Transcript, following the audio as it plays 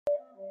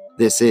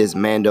This is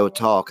Mando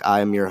Talk.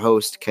 I am your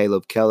host,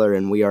 Caleb Keller,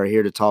 and we are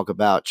here to talk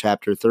about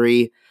Chapter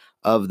 3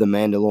 of The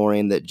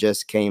Mandalorian that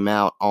just came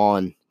out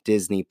on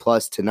Disney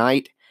Plus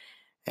tonight,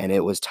 and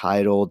it was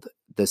titled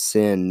The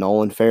Sin.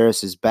 Nolan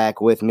Ferris is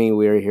back with me.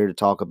 We are here to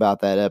talk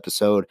about that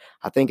episode.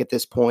 I think at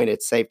this point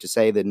it's safe to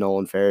say that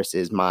Nolan Ferris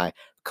is my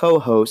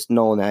co-host.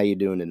 Nolan, how you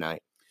doing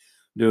tonight?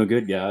 Doing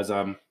good, guys.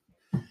 I'm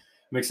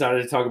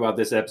excited to talk about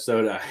this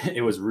episode.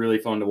 It was really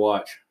fun to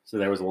watch. So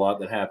there was a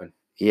lot that happened.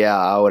 Yeah,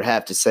 I would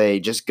have to say,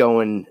 just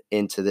going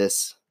into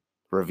this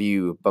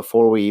review,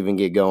 before we even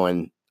get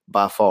going,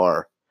 by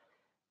far,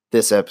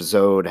 this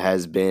episode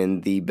has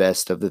been the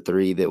best of the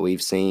three that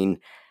we've seen.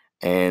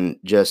 And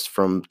just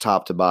from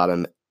top to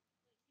bottom,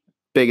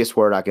 biggest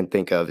word I can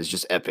think of is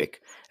just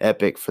epic.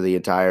 Epic for the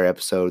entire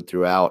episode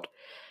throughout.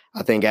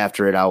 I think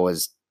after it, I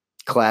was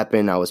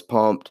clapping, I was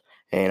pumped,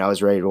 and I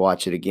was ready to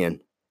watch it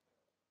again.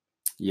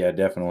 Yeah,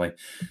 definitely.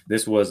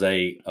 This was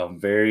a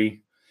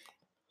very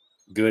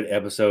good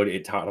episode.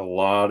 It taught a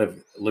lot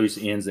of loose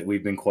ends that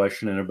we've been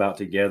questioning about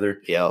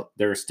together. Yep.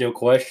 There are still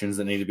questions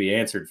that need to be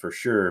answered for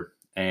sure.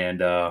 And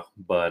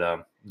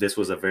but this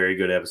was a very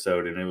good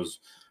episode, and it was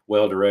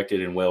well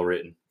directed and well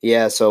written.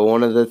 Yeah, so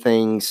one of the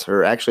things,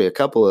 or actually a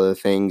couple of the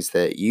things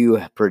that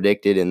you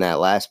predicted in that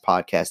last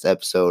podcast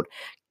episode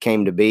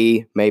came to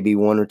be. Maybe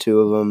one or two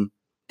of them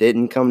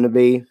didn't come to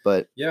be,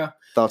 but yeah,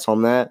 thoughts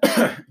on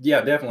that?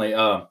 Yeah, definitely.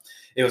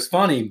 It was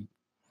funny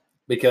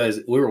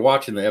because we were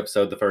watching the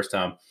episode the first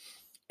time,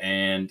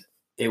 and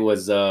it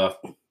was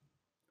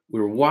we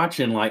were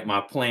watching like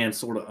my plan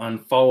sort of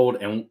unfold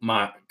and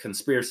my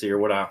conspiracy or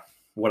what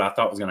I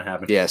thought was going to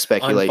happen. Yeah,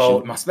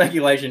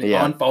 speculation.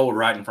 Unfold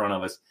right in front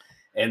of us.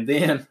 And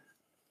then,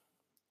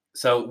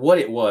 so what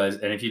it was,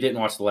 and if you didn't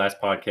watch the last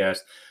podcast,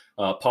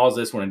 pause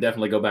this one and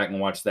definitely go back and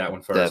watch that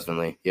one first.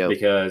 Definitely, yeah.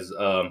 Because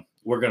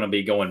we're going to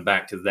be going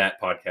back to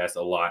that podcast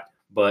a lot.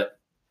 But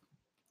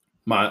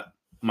my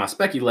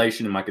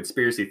speculation and my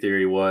conspiracy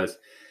theory was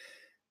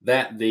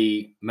that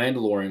the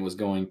Mandalorian was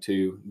going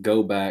to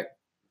go back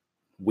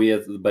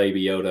with the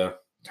Baby Yoda,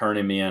 turn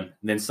him in,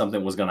 then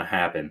something was going to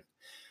happen.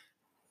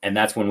 And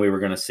that's when we were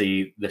going to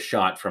see the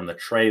shot from the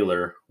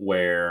trailer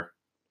where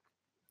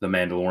the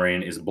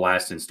Mandalorian is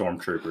blasting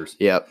stormtroopers.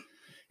 Yep.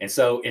 And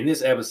so in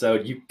this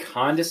episode, you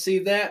kind of see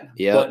that,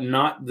 but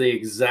not the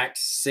exact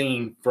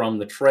scene from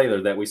the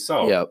trailer that we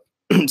saw. Yep.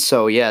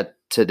 So, yeah,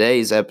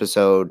 today's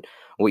episode,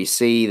 we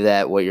see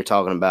that what you're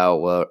talking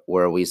about,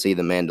 where we see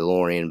the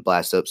Mandalorian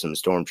blast up some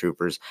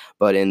stormtroopers.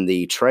 But in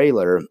the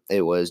trailer,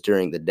 it was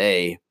during the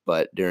day,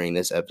 but during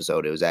this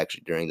episode, it was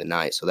actually during the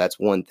night. So that's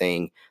one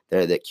thing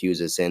there that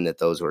cues us in that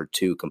those were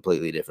two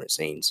completely different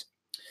scenes.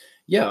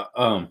 Yeah,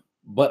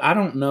 but I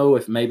don't know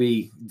if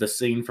maybe the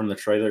scene from the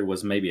trailer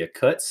was maybe a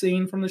cut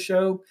scene from the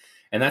show.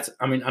 And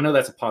I know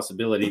that's a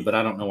possibility, but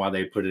I don't know why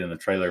they put it in the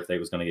trailer if they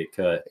was going to get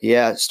cut.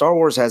 Yeah, Star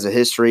Wars has a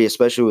history,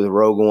 especially with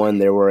Rogue One.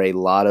 There were a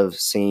lot of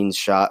scenes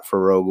shot for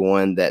Rogue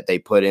One that they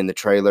put in the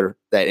trailer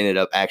that ended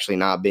up actually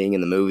not being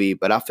in the movie.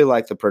 But I feel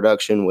like the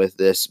production with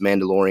this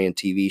Mandalorian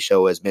TV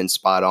show has been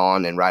spot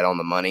on and right on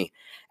the money.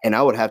 And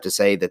I would have to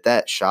say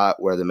that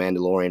shot where the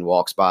Mandalorian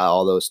walks by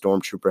all those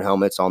stormtrooper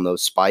helmets on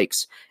those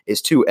spikes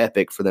is too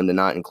epic for them to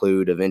not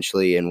include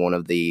eventually in one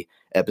of the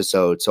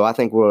episodes. So I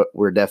think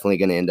we're definitely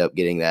going to end up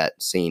getting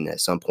that scene at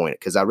some point,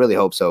 because I really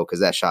hope so, because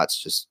that shot's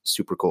just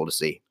super cool to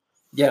see.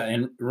 Yeah,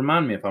 and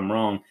remind me if I'm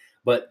wrong,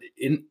 but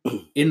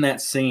in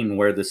that scene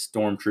where the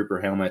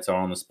stormtrooper helmets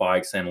are on the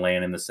spikes and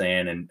laying in the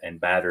sand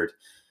and battered,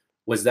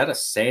 was that a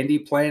sandy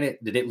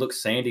planet? Did it look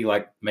sandy,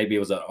 like maybe it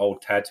was an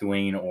old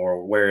Tatooine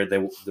or where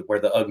the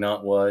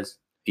Ugnaught was?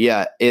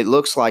 Yeah, it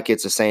looks like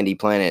it's a sandy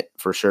planet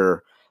for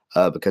sure,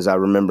 because I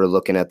remember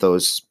looking at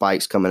those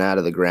spikes coming out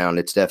of the ground.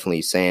 It's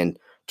definitely sand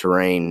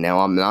terrain. Now,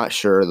 I'm not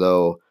sure,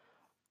 though,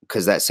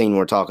 because that scene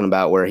we're talking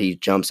about where he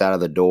jumps out of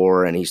the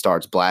door and he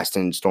starts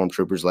blasting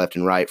stormtroopers left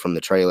and right from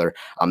the trailer,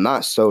 I'm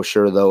not so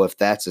sure, though, if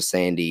that's a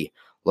sandy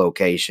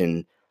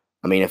location.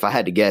 I mean, if I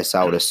had to guess,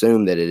 I would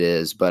assume that it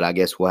is, but I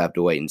guess we'll have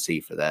to wait and see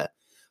for that.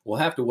 We'll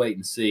have to wait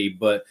and see.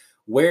 But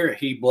where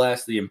he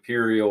blasts the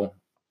Imperial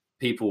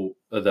people,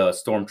 the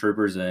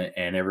stormtroopers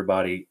and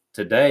everybody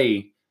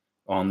today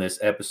on this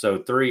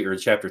episode 3 or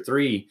chapter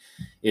 3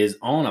 is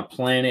on a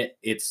planet.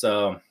 It's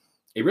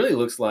it really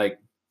looks like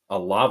a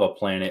lava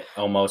planet,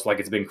 almost like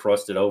it's been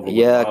crusted over.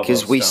 Yeah,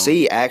 because we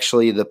see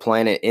actually the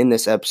planet in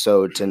this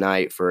episode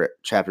tonight for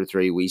chapter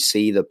 3. We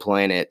see the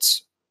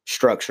planet's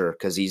structure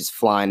because he's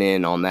flying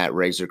in on that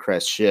Razor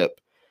Crest ship,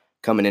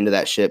 coming into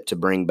that ship to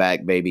bring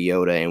back Baby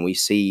Yoda, and we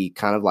see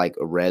kind of like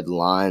red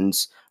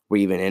lines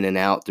weaving in and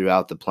out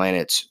throughout the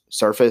planet's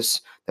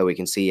surface that we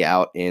can see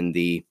out in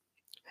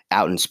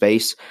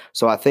space.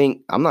 So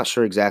I'm not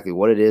sure exactly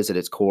what it is at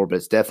its core, but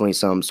it's definitely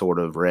some sort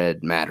of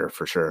red matter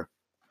for sure.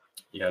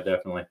 Yeah,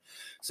 definitely.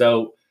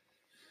 So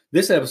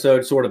this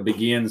episode sort of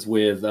begins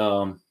with,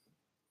 of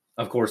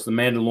course, the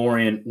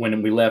Mandalorian.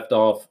 When we left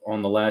off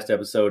on the last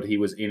episode, he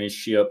was in his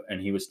ship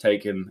and he was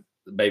taking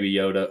Baby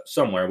Yoda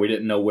somewhere. We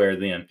didn't know where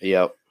then.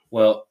 Yep.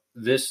 Well,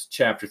 this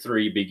chapter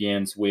 3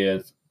 begins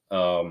with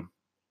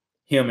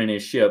him and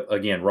his ship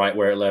again, right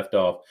where it left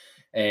off,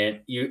 and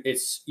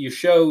you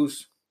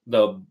shows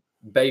the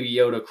Baby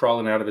Yoda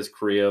crawling out of his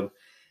crib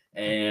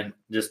and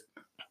just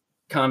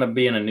kind of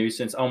being a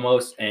nuisance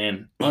almost,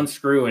 and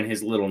unscrewing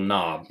his little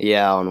knob.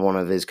 Yeah, on one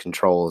of his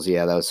controls.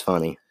 Yeah, that was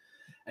funny.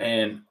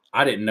 And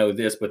I didn't know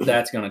this, but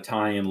that's going to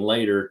tie in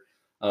later.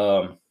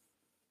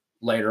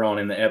 Later on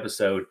in the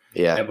episode.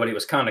 Yeah. But it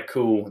was kind of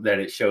cool that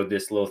it showed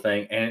this little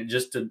thing, and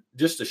just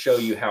to show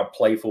you how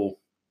playful,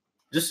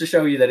 just to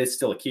show you that it's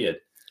still a kid.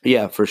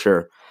 Yeah, for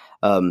sure.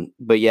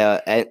 But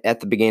yeah,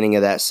 at the beginning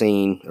of that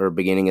scene or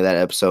beginning of that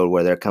episode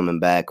where they're coming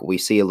back, we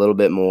see a little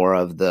bit more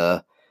of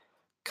the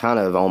kind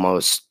of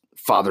almost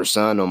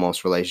father-son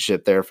almost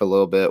relationship there for a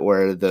little bit,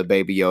 where the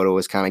Baby Yoda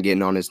was kind of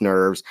getting on his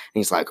nerves. And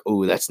he's like,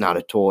 "Ooh, that's not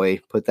a toy.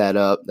 Put that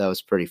up." That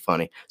was pretty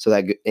funny. So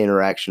that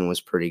interaction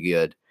was pretty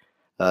good.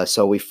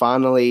 So we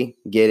finally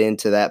get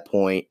into that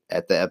point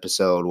at the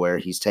episode where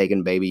he's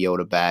taking Baby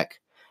Yoda back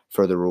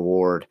for the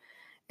reward.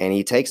 And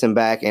he takes him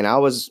back. And I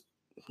was,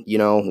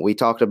 we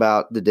talked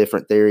about the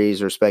different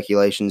theories or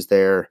speculations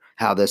there,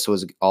 how this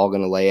was all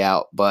going to lay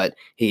out. But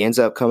he ends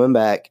up coming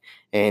back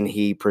and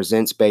he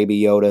presents Baby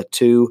Yoda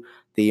to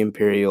the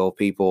Imperial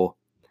people.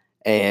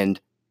 And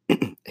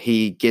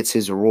he gets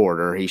his reward,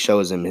 or he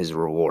shows him his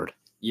reward.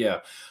 Yeah.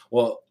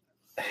 Well,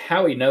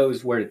 how he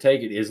knows where to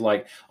take it is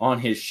like on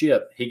his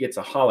ship, he gets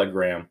a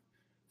hologram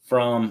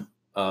from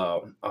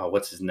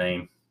what's his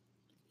name?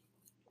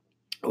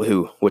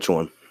 Who? Which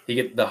one? He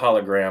get the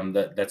hologram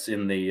that's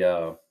in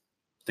the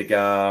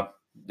guy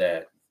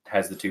that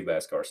has the two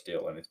Beskar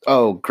still in his pocket.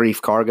 Oh,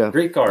 Grief Karga.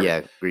 Grief Karga.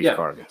 Yeah, Grief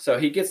Karga. So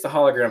he gets the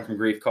hologram from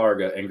Grief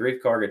Karga, and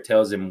Grief Karga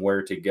tells him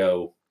where to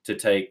go to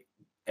take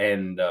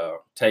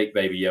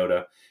Baby Yoda,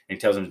 and he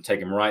tells him to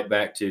take him right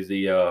back to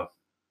the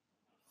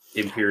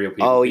Imperial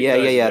people. Oh,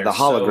 yeah. The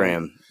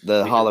hologram.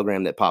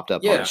 Hologram that popped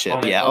up on the ship.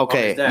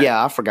 Okay.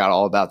 Yeah, I forgot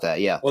all about that.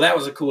 Yeah. Well, that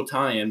was a cool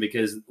tie-in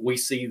because we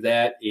see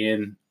that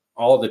in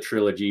all the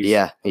trilogies.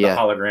 Yeah. The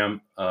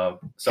hologram.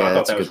 So I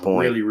thought that was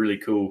really, really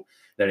cool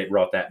that it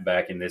brought that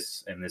back in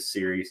this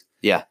series.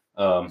 Yeah.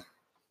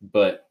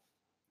 But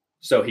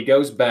so he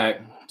goes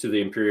back to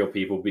the Imperial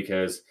people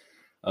because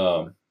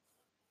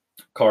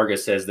Karga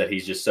says that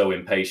he's just so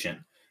impatient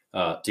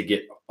to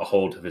get a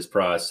hold of his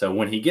prize. So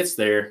when he gets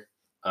there,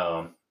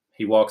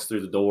 he walks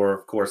through the door.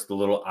 Of course, the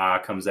little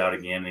eye comes out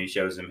again, and he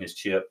shows him his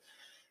chip.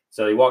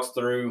 So he walks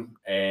through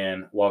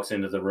and walks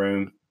into the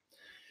room.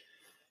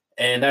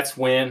 And that's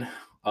when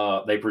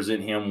they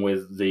present him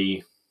with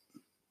the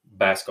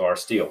Beskar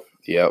steel.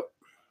 Yep.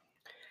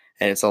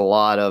 And it's a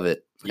lot of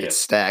it. Yes. It's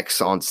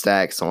stacks on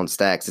stacks on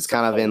stacks. It's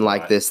kind of in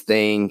like this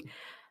thing.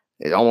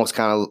 It almost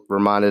kind of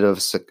reminded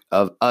us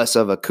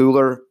of a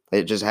cooler.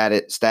 It just had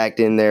it stacked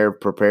in there,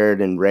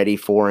 prepared and ready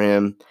for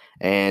him.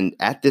 And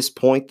at this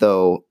point,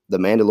 though, the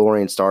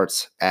Mandalorian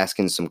starts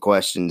asking some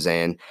questions,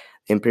 and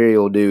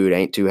Imperial dude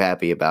ain't too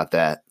happy about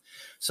that.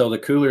 So the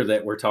cooler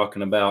that we're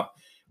talking about,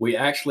 we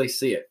actually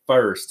see it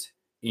first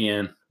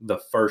in the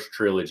first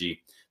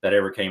trilogy that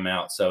ever came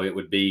out. So it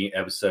would be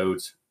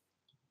episodes,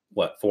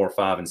 4,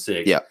 5, and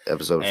 6? Yeah,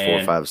 episodes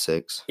 4, 5,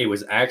 6. It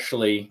was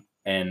actually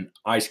an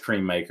ice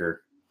cream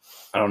maker.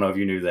 I don't know if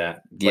you knew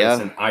that. But yeah.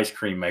 It's an ice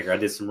cream maker. I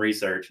did some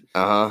research.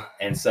 Uh-huh.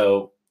 And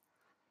so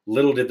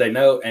little did they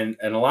know, and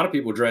a lot of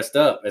people dressed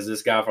up as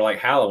this guy for like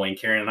Halloween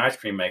carrying an ice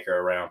cream maker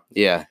around.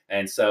 Yeah.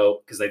 And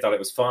so, because they thought it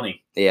was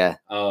funny. Yeah.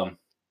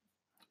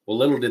 Well,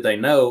 little did they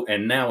know,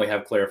 and now we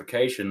have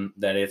clarification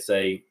that it's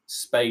a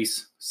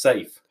space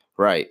safe.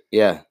 Right.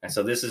 Yeah. And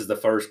so this is the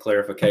first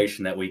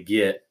clarification that we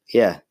get.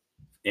 Yeah.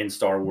 In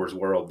Star Wars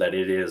world that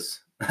it is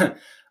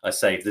a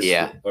safe. This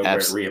is where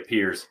it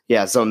reappears.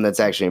 Yeah, something that's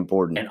actually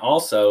important. And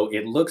also,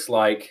 it looks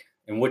like,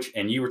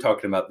 and you were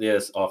talking about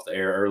this off the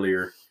air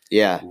earlier.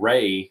 Yeah.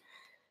 Rey.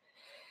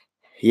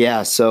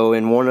 Yeah, so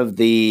in one of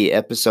the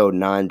episode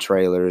 9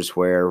 trailers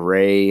where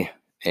Rey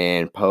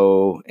and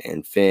Poe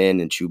and Finn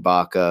and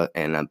Chewbacca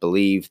and I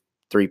believe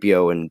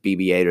 3PO and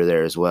BB-8 are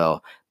there as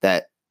well,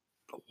 that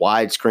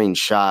widescreen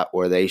shot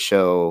where they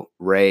show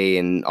Rey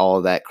and all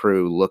of that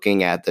crew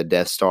looking at the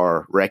Death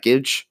Star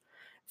wreckage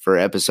for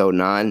episode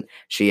 9,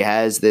 she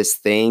has this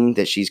thing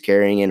that she's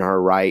carrying in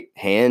her right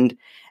hand.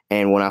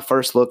 And when I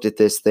first looked at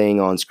this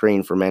thing on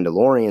screen for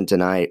Mandalorian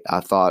tonight,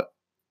 I thought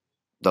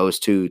those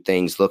two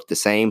things looked the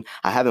same.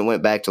 I haven't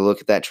went back to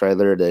look at that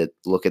trailer to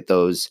look at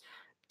those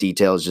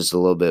details just a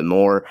little bit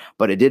more,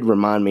 but it did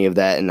remind me of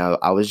that. And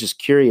I was just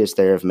curious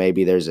there if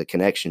maybe there's a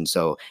connection.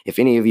 So if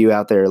any of you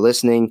out there are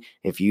listening,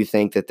 if you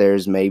think that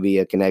there's maybe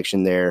a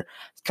connection there,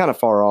 it's kind of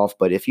far off,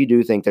 but if you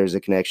do think there's a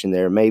connection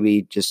there,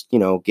 maybe just,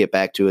 get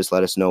back to us.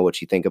 Let us know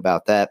what you think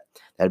about that.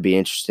 That'd be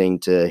interesting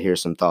to hear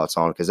some thoughts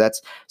on, because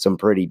that's some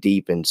pretty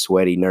deep and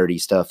sweaty, nerdy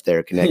stuff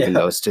there connecting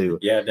those two.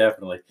 Yeah,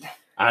 definitely.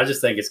 I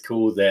just think it's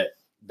cool that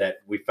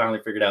we finally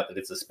figured out that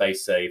it's a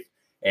space safe,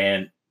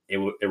 and it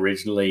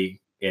originally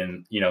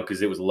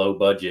because it was low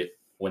budget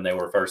when they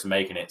were first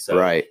making it. So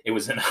It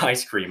was an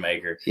ice cream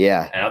maker.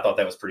 Yeah. And I thought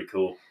that was pretty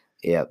cool.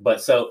 Yeah.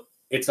 But so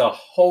it's a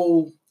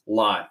whole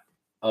lot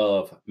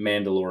of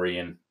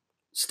Mandalorian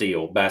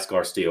steel,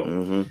 Beskar steel.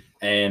 Mm-hmm.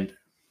 And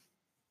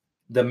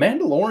the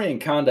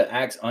Mandalorian kind of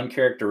acts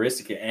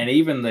uncharacteristic, and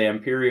even the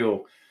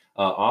Imperial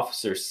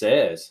officer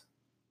says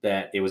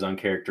that it was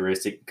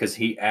uncharacteristic because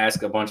he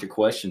asked a bunch of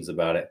questions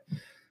about it.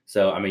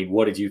 So, I mean,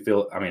 what did you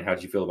feel? I mean, how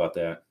did you feel about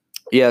that?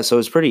 Yeah, so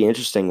it's pretty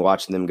interesting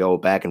watching them go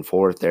back and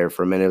forth there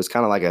for a minute. It was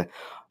kind of like a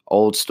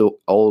old school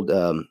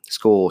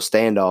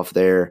standoff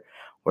there,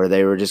 where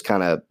they were just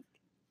kind of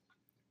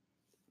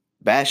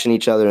bashing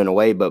each other in a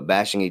way, but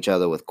bashing each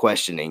other with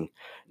questioning,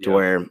 to Yeah.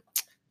 where,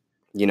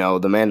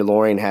 the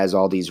Mandalorian has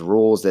all these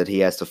rules that he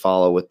has to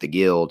follow with the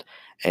guild,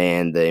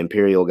 and the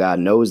Imperial guy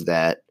knows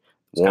that.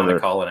 It's kind of Warner,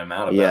 calling him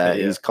out about yeah, it.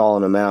 Yeah. he's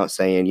calling him out,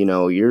 saying,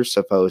 you're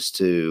supposed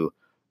to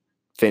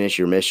finish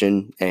your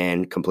mission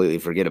and completely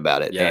forget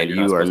about it, Yeah, and you're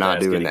not you are supposed to not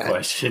ask doing any that.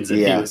 questions. And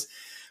he Yeah, was,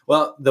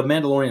 well, the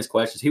Mandalorian's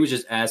questions, he was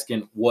just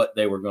asking what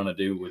they were going to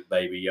do with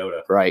Baby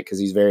Yoda. right, because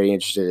he's very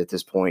interested at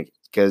this point.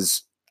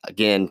 Because,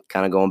 again,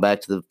 kind of going back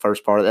to the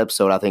first part of the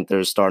episode, I think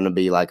there's starting to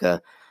be like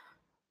a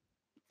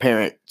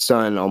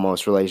parent-son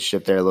almost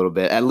relationship there a little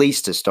bit, at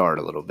least to start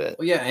a little bit.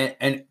 Well, yeah,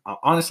 and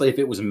honestly, if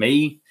it was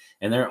me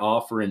and they're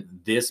offering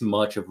this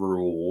much of a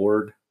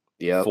reward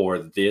Yep, for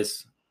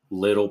this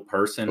little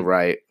person,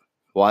 right.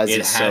 Why is it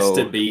it has to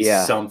so? be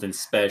Yeah, something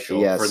special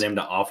for yes. them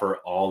to offer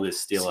all this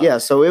still. Yeah,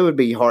 so it would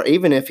be hard,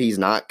 even if he's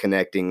not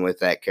connecting with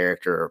that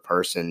character or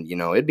person,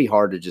 it'd be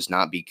hard to just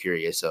not be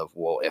curious of,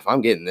 well, if I'm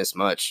getting this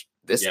much,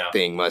 this Yeah.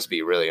 thing must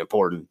be really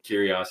important.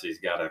 Curiosity's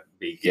got to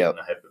be Yep.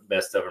 getting the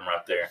best of them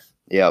right there.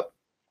 Yep.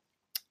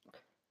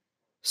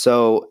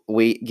 So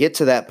we get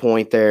to that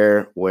point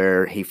there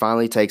where he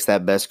finally takes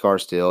that Beskar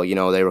steel.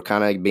 They were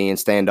kind of being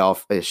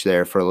standoffish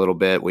there for a little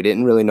bit. We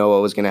didn't really know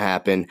what was going to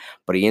happen,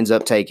 but he ends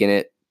up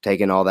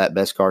taking all that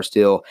Beskar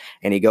steel,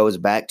 and he goes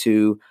back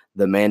to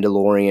the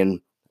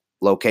Mandalorian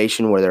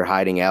location where they're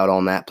hiding out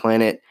on that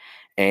planet,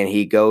 and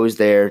he goes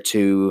there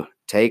to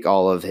take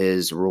all of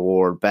his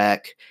reward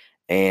back,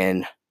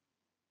 and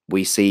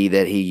we see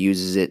that he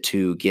uses it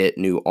to get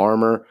new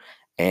armor,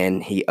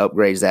 and he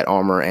upgrades that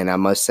armor. And I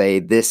must say,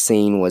 this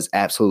scene was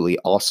absolutely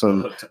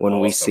awesome when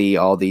we see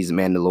all these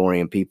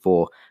Mandalorian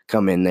people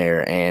come in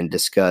there and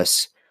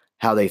discuss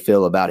how they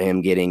feel about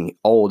him getting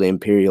old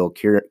Imperial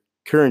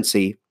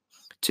currency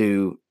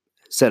to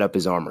set up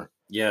his armor.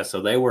 Yeah,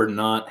 so they were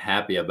not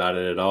happy about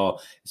it at all,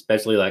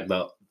 especially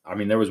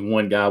there was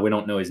one guy, we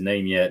don't know his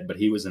name yet, but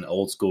he was an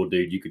old school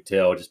dude. You could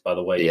tell just by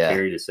the way he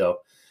carried himself.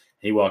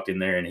 He walked in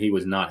there and he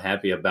was not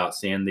happy about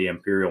seeing the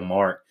Imperial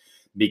mark,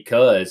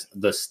 because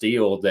the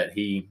steel that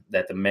the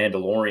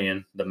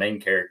Mandalorian, the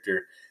main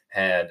character,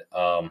 had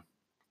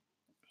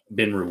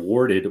been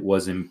rewarded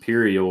was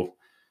Imperial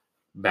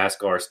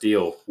Beskar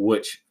steel,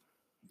 which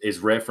is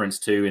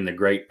referenced to in the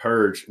Great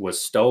Purge,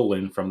 was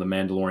stolen from the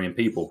Mandalorian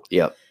people.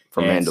 Yep,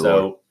 from Mandalore.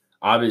 So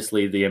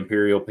obviously the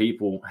Imperial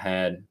people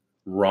had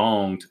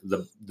wronged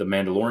the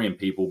Mandalorian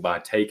people by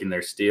taking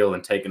their steel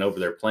and taking over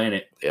their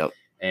planet. Yep.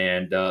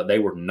 And they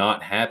were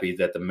not happy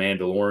that the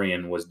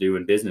Mandalorian was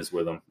doing business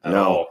with them at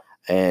all.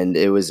 And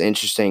it was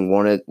interesting.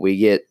 We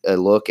get a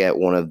look at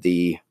one of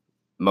the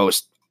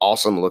most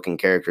awesome looking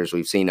characters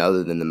we've seen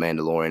other than the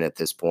Mandalorian at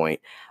this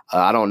point.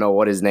 I don't know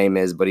what his name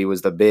is, but he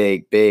was the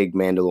big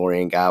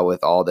Mandalorian guy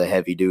with all the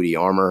heavy duty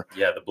armor.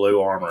 Yeah, the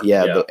blue armor.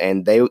 Yeah.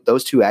 And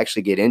those two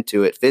actually get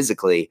into it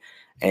physically,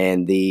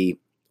 and the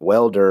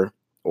welder,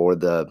 or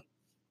the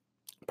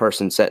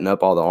person setting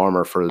up all the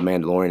armor for the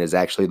Mandalorian, is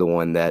actually the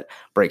one that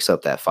breaks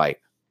up that fight.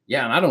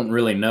 Yeah, and I don't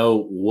really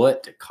know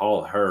what to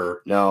call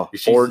her. No,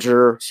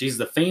 Forger. She's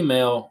the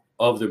female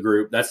of the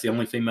group. That's the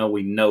only female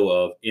we know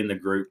of in the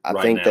group right now.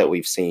 I think that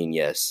we've seen,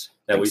 yes.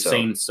 That we've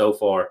seen so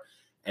far.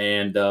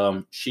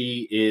 And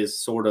she is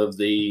sort of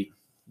the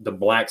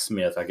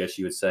blacksmith, I guess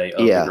you would say,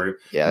 of the group,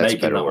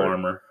 making the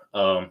armor.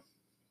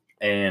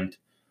 And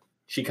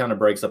she kind of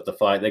breaks up the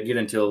fight. They get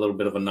into a little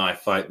bit of a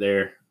knife fight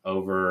there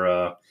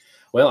over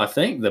I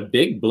think the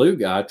big blue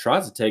guy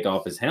tries to take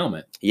off his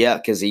helmet. Yeah,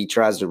 because he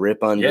tries to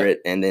rip under it,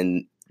 and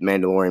then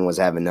Mandalorian was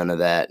having none of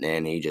that,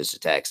 and he just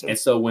attacks him. And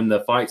so when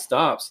the fight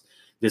stops,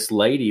 this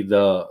lady,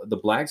 the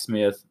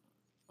blacksmith,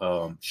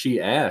 she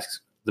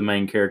asks the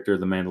main character of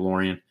the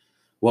Mandalorian,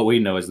 what we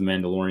know as the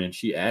Mandalorian,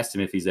 she asked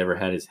him if he's ever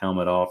had his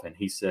helmet off, and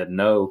he said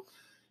no.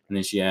 And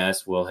then she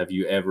asked, well, has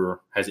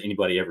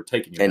anybody ever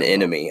taken your helmet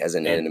enemy off?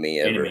 Enemy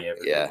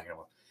ever? Yeah.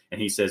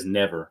 And he says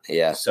never.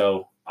 Yeah.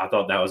 So I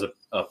thought that was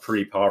a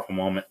pretty powerful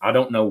moment. I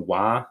don't know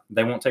why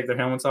they won't take their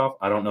helmets off.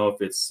 I don't know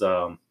if it's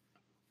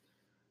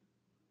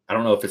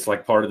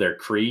like part of their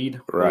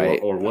creed, right,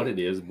 or what it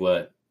is,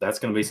 but that's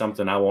going to be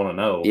something I want to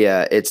know.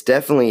 Yeah, it's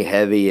definitely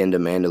heavy into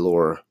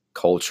Mandalore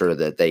culture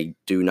that they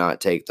do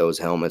not take those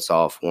helmets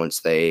off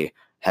once they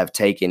have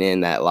taken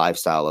in that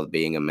lifestyle of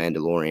being a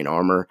Mandalorian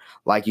armor.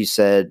 Like you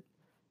said,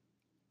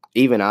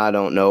 even I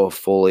don't know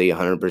fully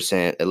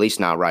 100%, at least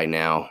not right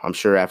now. I'm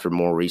sure after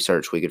more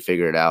research we could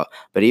figure it out.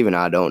 But even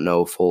I don't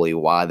know fully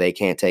why they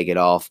can't take it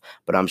off.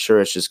 But I'm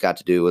sure it's just got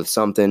to do with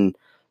some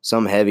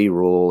heavy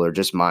rule or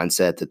just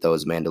mindset that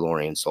those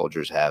Mandalorian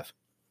soldiers have.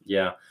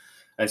 Yeah.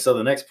 And so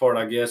the next part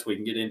I guess we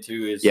can get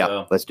into is...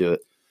 let's do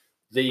it.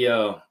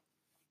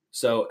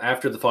 So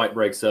after the fight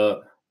breaks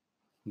up,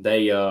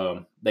 they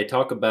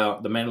talk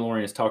about the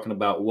Mandalorian is talking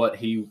about what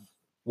he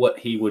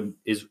would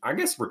is I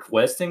guess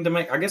requesting to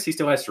make. I guess he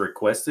still has to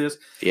request this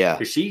Yeah.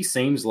 because she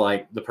seems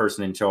like the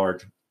person in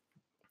charge,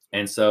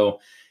 and so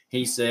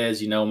he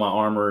says, my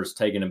armor is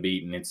taking a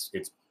beating. It's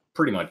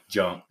pretty much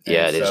junk.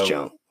 Yeah, And it is so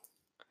junk.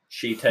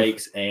 she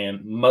takes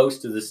and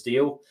most of the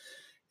steel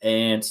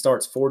and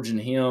starts forging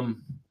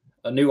him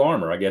a new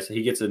armor. I guess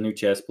he gets a new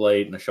chest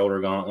plate and a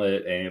shoulder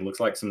gauntlet, and it looks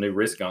like some new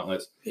wrist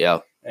gauntlets. Yeah.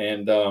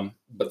 And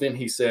but then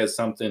he says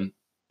something.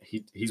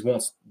 He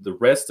wants the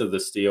rest of the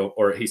steel,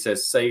 or he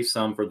says save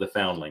some for the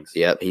foundlings.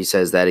 Yep, he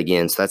says that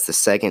again. So that's the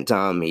second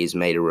time he's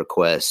made a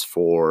request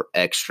for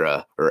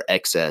extra or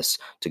excess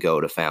to go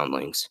to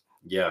foundlings.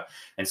 Yeah,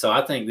 and so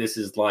I think this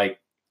is like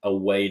a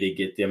way to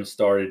get them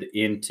started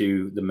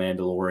into the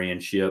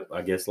Mandalorian ship.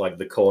 I guess like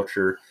the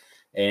culture,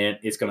 and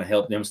it's going to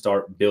help them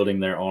start building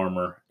their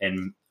armor,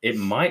 and it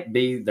might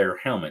be their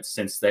helmets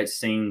since that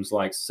seems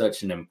like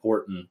such an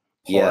important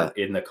part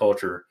in the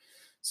culture.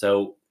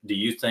 So, do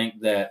you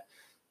think that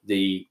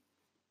the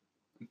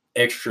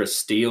extra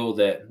steel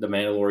that the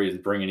Mandalorian is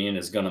bringing in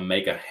is going to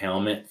make a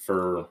helmet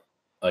for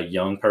a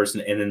young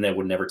person, and then they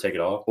would never take it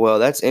off? Well,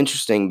 that's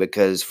interesting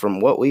because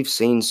from what we've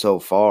seen so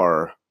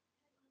far,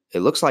 it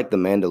looks like the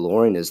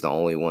Mandalorian is the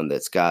only one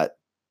that's got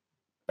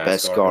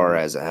Beskar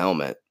as a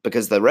helmet,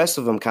 because the rest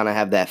of them kind of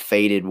have that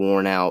faded,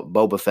 worn out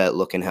Boba Fett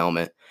looking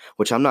helmet,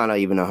 which I'm not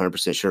even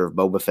 100% sure if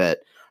Boba Fett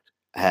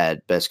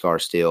had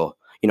Beskar steel.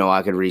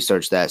 I could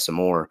research that some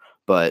more,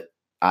 but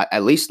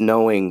at least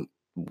knowing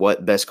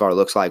what Beskar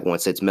looks like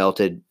once it's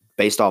melted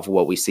based off of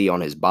what we see on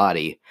his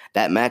body,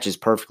 that matches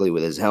perfectly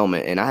with his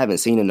helmet. And I haven't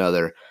seen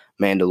another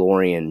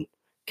Mandalorian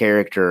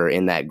character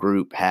in that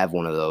group have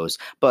one of those,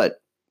 but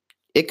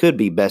it could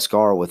be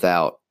Beskar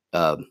without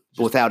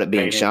it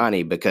being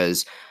shiny,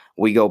 because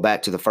we go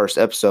back to the first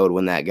episode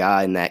when that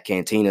guy in that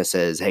cantina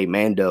says, "Hey,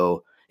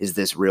 Mando, is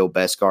this real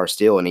Beskar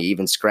steel?" And he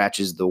even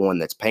scratches the one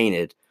that's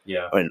painted,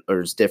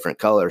 or it's different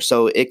color.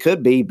 So it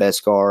could be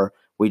Beskar.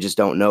 We just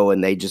don't know,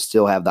 and they just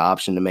still have the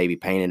option to maybe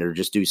paint it or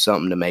just do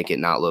something to make it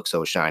not look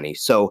so shiny.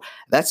 So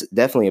that's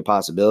definitely a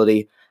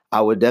possibility. I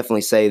would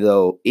definitely say,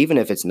 though, even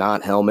if it's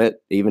not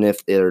helmet, even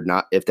if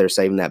they're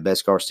saving that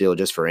Beskar steel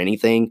just for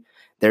anything,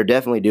 they're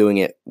definitely doing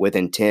it with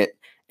intent.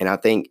 And I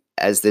think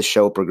as this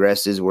show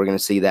progresses, we're going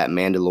to see that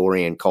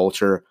Mandalorian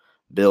culture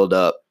build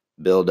up,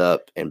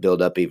 and build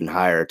up even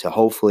higher to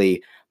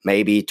hopefully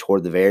maybe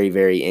toward the very,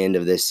 very end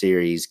of this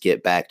series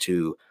get back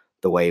to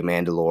the way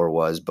Mandalore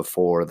was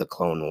before the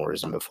Clone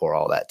Wars and before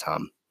all that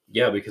time.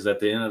 Yeah, because at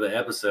the end of the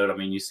episode,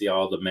 you see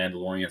all the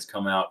Mandalorians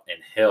come out and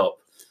help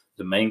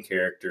the main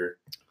character.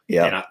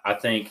 Yeah. And I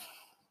think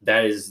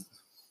there's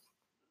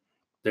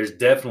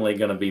definitely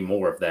going to be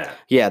more of that.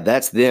 Yeah,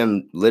 that's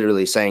them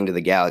literally saying to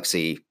the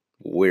galaxy,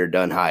 we're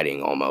done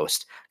hiding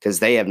almost. Because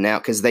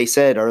they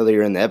said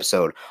earlier in the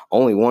episode,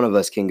 only one of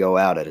us can go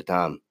out at a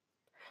time.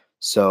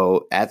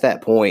 So at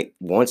that point,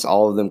 once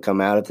all of them come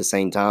out at the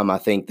same time, I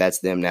think that's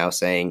them now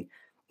saying,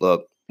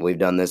 look, we've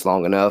done this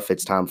long enough.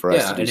 It's time for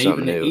us to do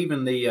something new.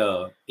 Even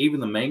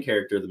the main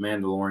character, the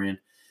Mandalorian,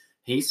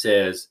 he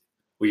says,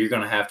 well, you're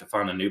going to have to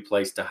find a new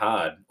place to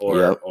hide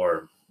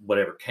or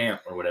whatever camp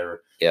or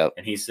whatever. Yep.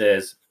 And he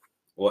says,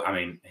 well,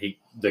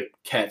 the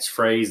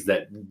catchphrase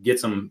that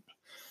gets them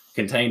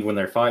contained when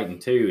they're fighting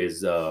too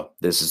is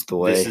this is the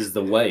way. This is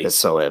the way. That's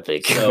so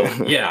epic. So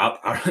yeah,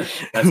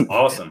 that's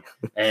awesome.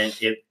 And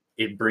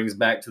it brings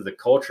back to the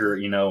culture,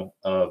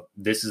 of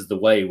this is the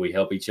way we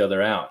help each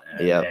other out.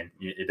 And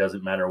it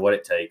doesn't matter what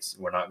it takes.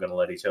 We're not going to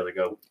let each other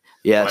go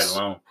right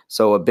alone.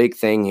 So a big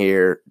thing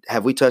here,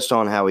 have we touched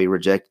on how he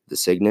rejected the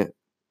signet?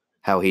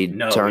 How he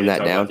turned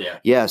that down?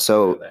 Yeah,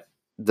 so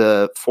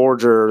the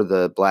forger,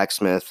 the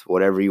blacksmith,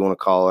 whatever you want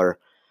to call her,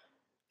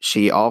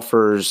 she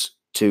offers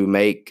to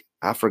make,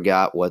 I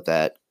forgot what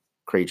that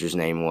creature's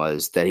name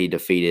was that he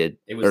defeated,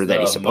 or that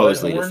he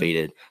supposedly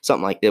defeated.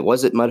 Something like that.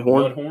 Was it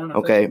Mudhorn? Mudhorn,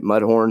 okay,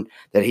 Mudhorn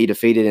that he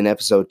defeated in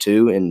episode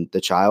 2 in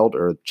The Child,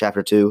 or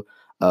chapter 2.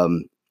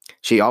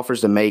 She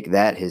offers to make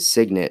that his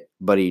signet,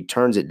 but he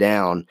turns it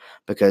down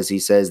because he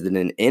says that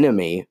an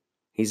enemy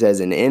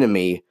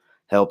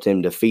helped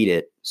him defeat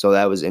it. So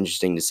that was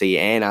interesting to see.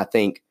 And I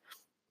think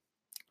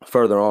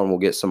further on, we'll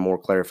get some more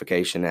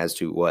clarification as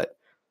to what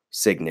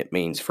signet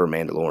means for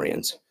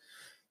Mandalorians.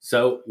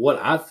 So what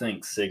I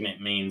think signet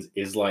means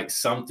is like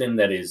something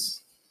that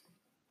is,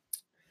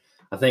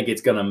 I think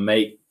it's going to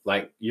make,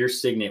 like, your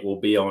signet will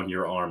be on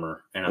your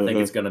armor. And I think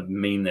it's going to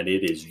mean that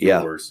it is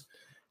yours.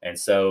 And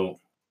so,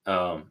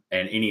 and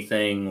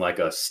anything like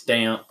a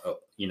stamp,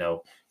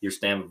 your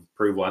stamp of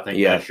approval, I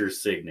think that's your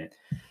signet.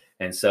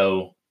 And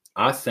so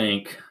I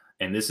think,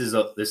 and this is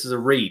a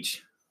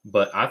reach,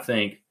 but I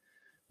think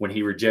when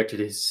he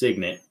rejected his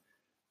signet,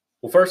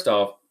 well, first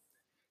off,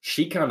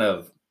 she kind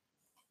of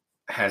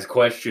has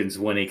questions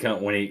when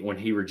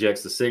he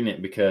rejects the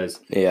signet, because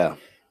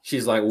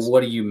she's like, well,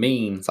 what do you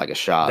mean? It's like a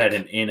shock that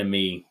an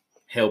enemy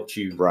helped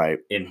you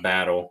in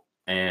battle.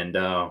 And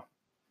the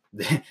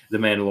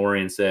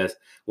Mandalorian says,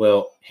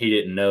 well, he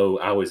didn't know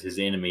I was his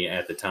enemy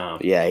at the time.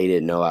 Yeah, he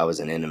didn't know I was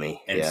an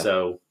enemy. And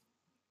so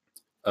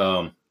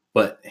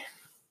But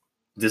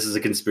this is a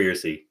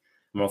conspiracy.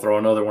 I'm gonna throw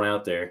another one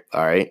out there.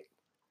 All right.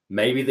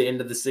 Maybe the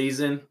end of the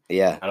season.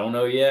 Yeah. I don't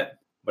know yet,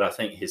 but I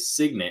think his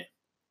signet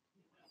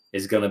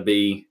is gonna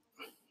be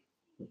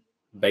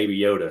Baby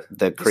Yoda,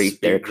 Their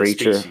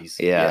creature. species.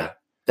 Yeah.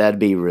 That'd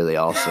be really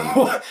awesome.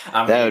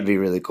 That would be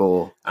really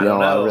cool. I don't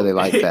know. I really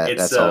like that.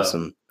 That's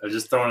awesome. I'm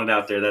just throwing it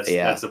out there.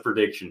 That's a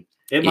prediction.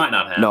 It might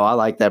not happen. No, I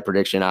like that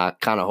prediction. I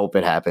kind of hope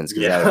it happens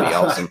because that would be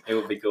awesome. It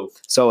would be cool.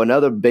 So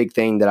another big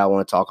thing that I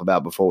want to talk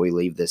about before we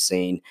leave this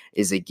scene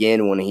is,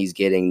 again, when he's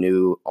getting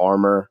new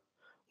armor,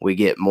 we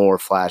get more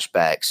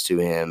flashbacks to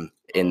him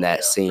in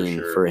that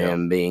scene for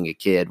him being a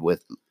kid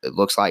with, it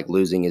looks like,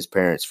 losing his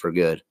parents for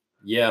good.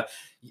 Yeah.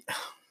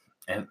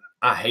 And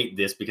I hate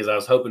this because I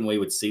was hoping we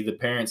would see the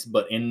parents,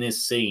 but in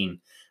this scene,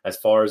 as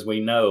far as we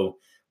know,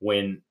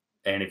 and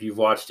if you've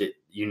watched it,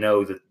 you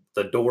know that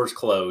the doors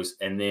close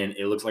and then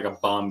it looks like a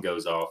bomb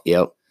goes off.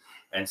 Yep.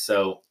 And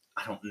so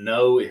I don't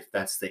know if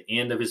that's the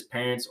end of his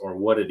parents or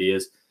what it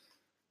is,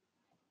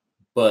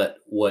 but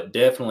what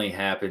definitely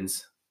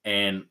happens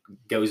and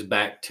goes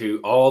back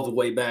to all the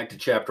way back to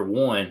chapter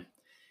 1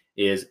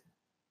 is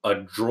a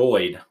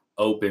droid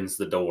opens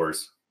the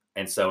doors.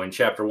 And so in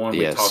chapter 1,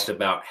 we talked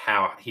about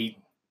how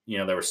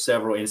there were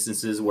several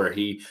instances where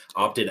he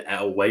opted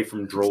away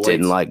from droids.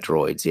 Didn't like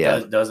droids, yeah.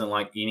 Doesn't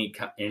like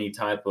any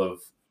type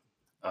of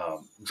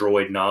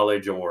droid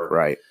knowledge or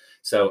right.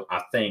 So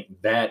I think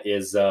that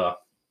is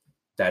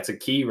that's a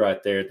key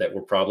right there that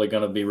we're probably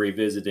going to be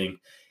revisiting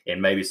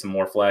and maybe some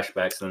more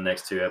flashbacks in the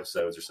next 2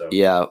 episodes or so.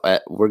 Yeah,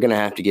 we're going to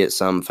have to get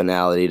some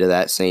finality to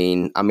that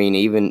scene. I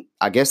mean,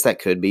 I guess that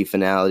could be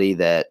finality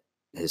that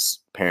his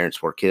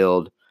parents were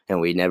killed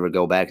and we never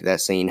go back to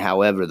that scene.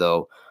 However,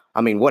 though,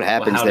 I mean, what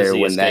happens there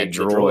when that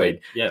droid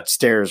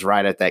stares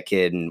right at that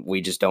kid and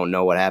we just don't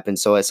know what happened?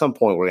 So at some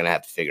point, we're going to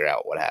have to figure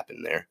out what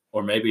happened there.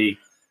 Or maybe,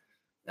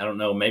 I don't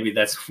know, maybe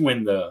that's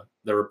when the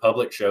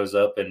Republic shows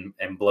up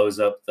and blows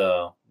up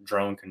the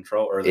drone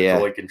control or the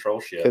droid control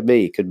ship.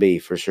 Could be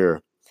for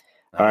sure.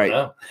 All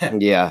right.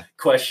 Yeah.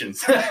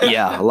 Questions.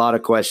 Yeah. A lot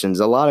of questions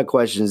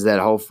that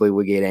hopefully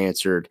we get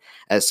answered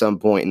at some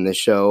point in the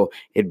show.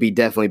 It'd be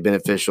definitely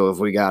beneficial if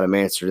we got them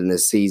answered in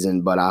this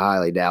season, but I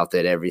highly doubt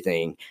that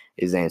everything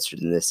is answered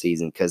in this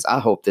season because I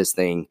hope this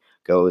thing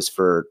goes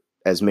for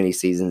as many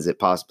seasons as it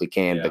possibly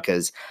can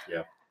because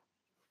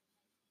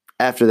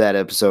after that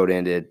episode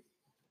ended,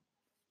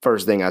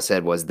 first thing I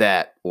said was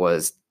that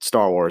was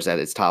Star Wars at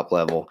its top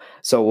level.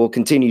 So we'll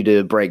continue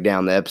to break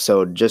down the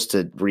episode just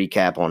to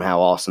recap on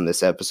how awesome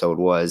this episode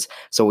was.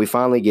 So we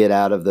finally get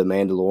out of the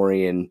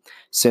Mandalorian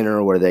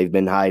Center where they've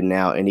been hiding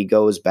out, and he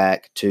goes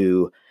back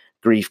to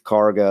Greef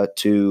Karga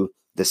to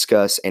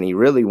discuss, and he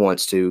really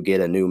wants to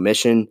get a new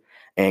mission.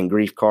 And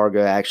Greef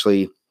Karga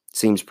actually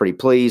seems pretty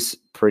pleased,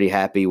 pretty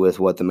happy with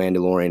what the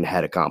Mandalorian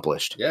had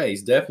accomplished. Yeah,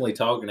 he's definitely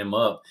talking him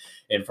up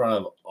in front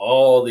of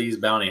all these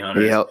bounty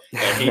hunters. Yep.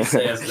 And he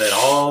says that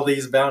all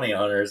these bounty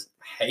hunters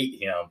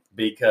hate him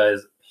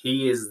because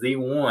he is the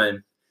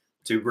one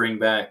to bring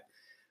back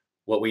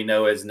what we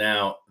know as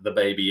now the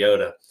Baby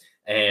Yoda.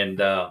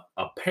 And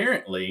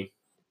apparently,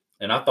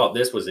 and I thought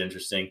this was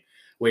interesting,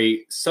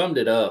 we summed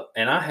it up,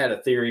 and I had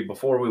a theory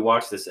before we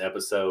watched this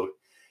episode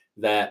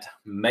that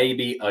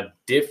maybe a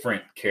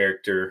different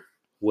character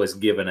was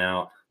giving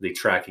out the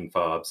tracking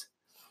fobs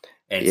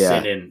and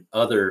sending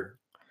other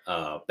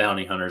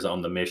bounty hunters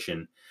on the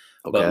mission.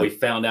 Okay. But we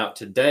found out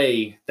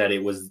today that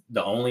it was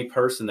the only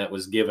person that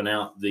was giving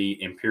out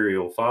the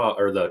Imperial fob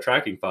or the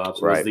tracking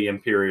fobs was the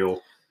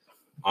Imperial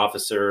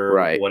officer,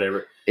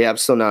 whatever. Yeah, I'm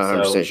still not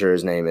 100% sure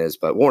his name is,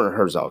 but Werner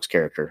Herzog's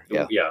character.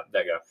 Yeah,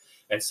 that guy.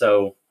 And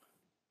so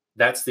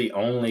that's the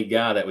only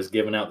guy that was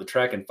giving out the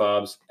tracking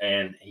fobs,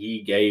 and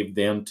he gave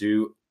them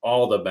to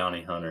all the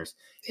bounty hunters.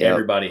 Yep.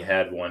 Everybody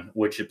had one,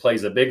 which it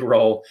plays a big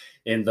role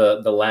in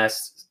the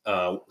last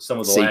some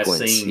of the last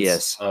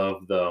scenes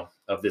of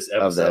this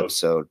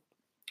episode.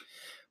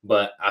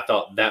 But I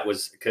thought that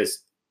was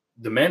because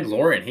the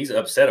Mandalorian, he's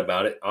upset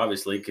about it,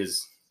 obviously,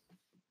 because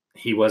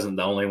he wasn't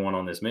the only one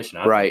on this mission.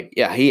 I think.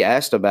 Yeah, he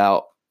asked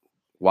about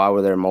why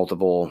were there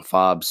multiple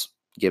fobs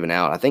given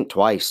out. I think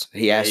twice.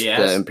 He asked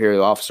the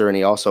Imperial officer, and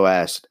he also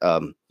asked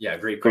Greef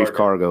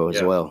Karga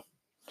as well.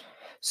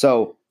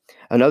 So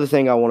another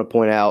thing I want to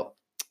point out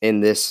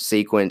in this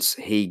sequence,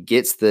 he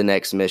gets the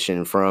next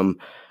mission from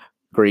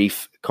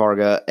Greef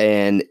Karga,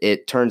 and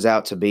it turns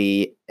out to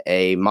be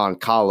a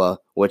Mancala,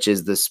 which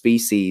is the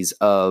species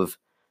of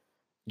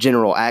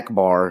General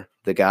Akbar,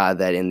 the guy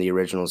that in the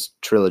original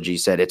trilogy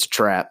said it's a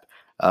trap,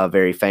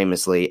 very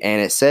famously.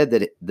 And it said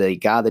that the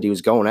guy that he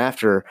was going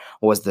after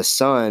was the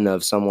son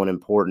of someone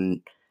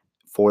important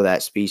for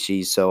that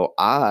species. So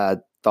I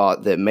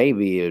thought that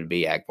maybe it would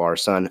be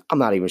Akbar's son. I'm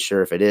not even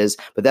sure if it is,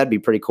 but that'd be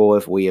pretty cool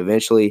if we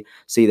eventually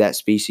see that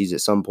species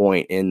at some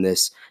point in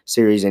this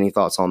series. Any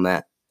thoughts on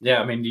that? Yeah,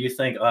 I mean, do you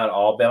think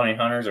all bounty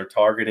hunters are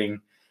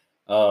targeting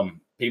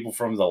people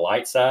from the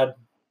light side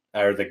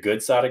or the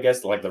good side, I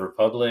guess, like the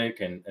Republic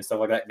and stuff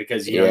like that?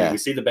 Because, you know, we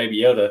see the Baby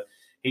Yoda,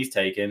 he's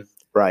taken.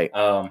 Right.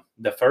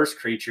 The first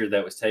creature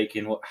that was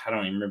taken, I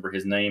don't even remember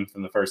his name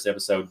from the first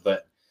episode,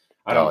 but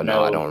I don't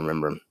no, I know. don't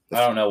remember him. I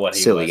don't know what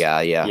he Silly was.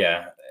 guy, yeah.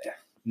 Yeah.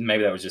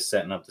 Maybe that was just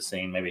setting up the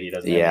scene. Maybe he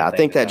doesn't have Yeah, I anything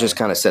think to that tell just him.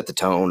 kind of set the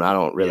tone. I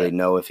don't really Yeah.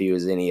 know if he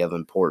was any of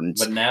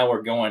importance. But now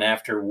we're going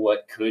after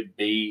what could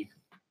be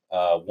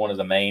one of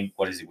the main.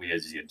 What is he?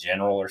 Is he a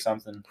general or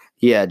something?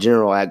 Yeah,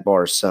 General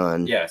Akbar's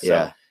son. Yeah. So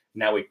yeah.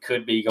 now we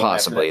could be going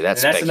Possibly. after that.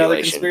 That's And that's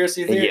another speculation.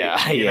 conspiracy theory.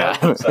 Yeah, you yeah.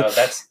 know? So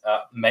that's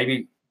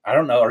maybe. I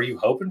don't know. Are you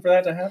hoping for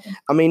that to happen?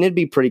 I mean, it'd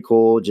be pretty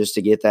cool just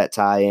to get that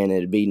tie in.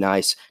 It'd be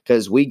nice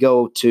because we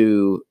go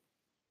to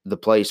the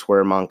place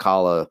where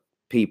Mancala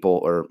people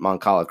or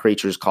Mancala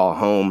creatures call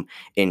home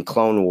in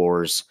Clone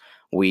Wars.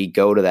 We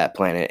go to that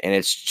planet and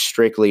it's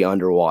strictly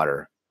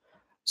underwater.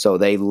 So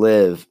they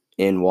live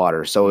in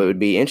water. So it would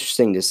be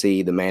interesting to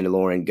see the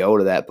Mandalorian go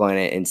to that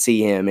planet and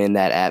see him in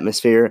that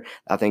atmosphere.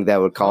 I think that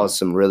would cause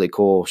some really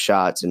cool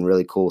shots and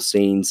really cool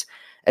scenes.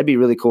 It'd be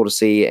really cool to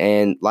see.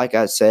 And like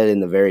I said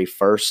in the very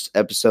first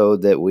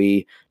episode that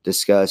we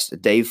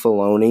discussed, Dave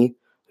Filoni,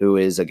 who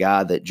is a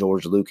guy that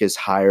George Lucas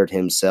hired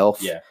himself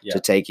to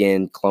take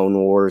in Clone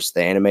Wars,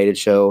 the animated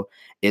show,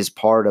 is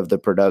part of the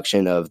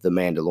production of The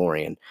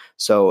Mandalorian.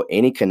 So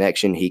any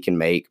connection he can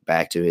make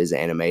back to his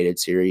animated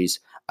series,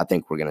 I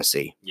think we're going to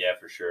see. Yeah,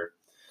 for sure.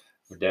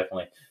 We're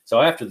definitely.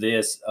 So after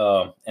this,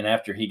 and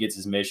after he gets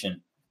his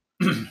mission,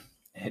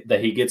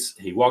 that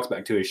he walks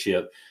back to his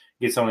ship,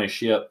 gets on his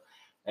ship,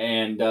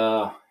 and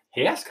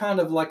he has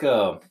kind of like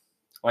a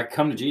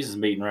come to Jesus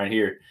meeting right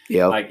here.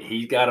 Yeah, like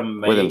he's got to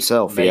make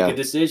a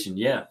decision.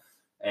 Yeah,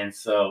 and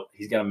so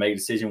he's got to make a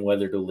decision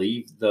whether to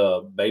leave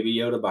the Baby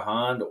Yoda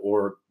behind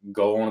or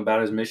go on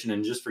about his mission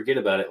and just forget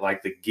about it,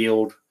 like the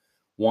guild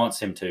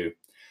wants him to.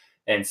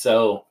 And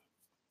so,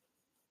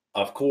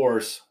 of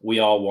course, we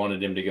all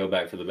wanted him to go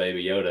back for the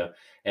Baby Yoda,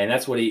 and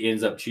that's what he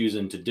ends up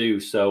choosing to do.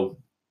 So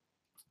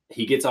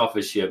he gets off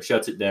his ship,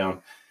 shuts it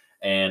down,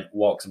 and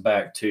walks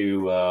back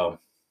to.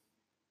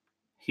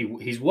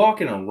 He's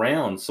walking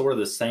around sort of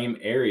the same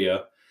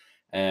area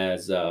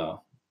as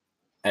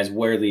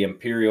where the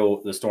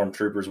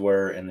stormtroopers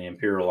were, and the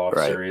Imperial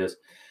officer is.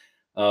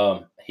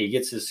 He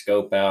gets his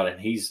scope out and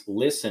he's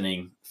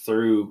listening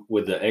through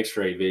with the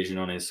X-ray vision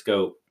on his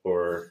scope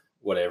or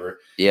whatever.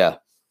 Yeah.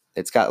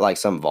 It's got like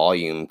some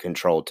volume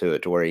control to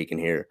it to where he can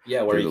hear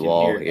through the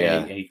wall.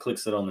 And he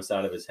clicks it on the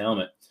side of his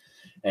helmet.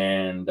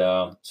 And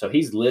so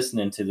he's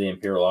listening to the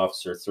Imperial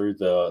officer through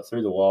the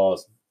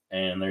walls,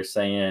 and they're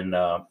saying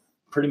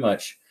pretty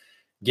much,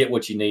 get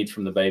what you need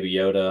from the Baby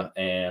Yoda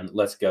and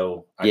let's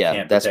go. I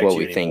can't that's what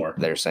we anymore.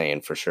 Think they're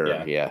saying for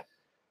sure. Yeah.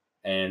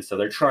 And so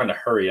they're trying to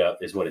hurry up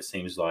is what it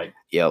seems like.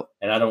 Yep.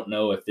 And I don't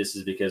know if this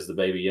is because the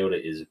Baby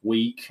Yoda is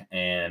weak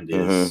and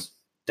is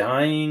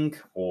dying,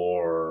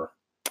 or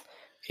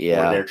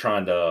they're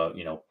trying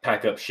to,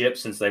 pack up ship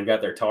since they've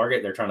got their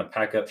target. They're trying to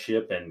pack up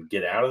ship and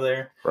get out of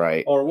there.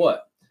 Right. Or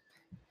what?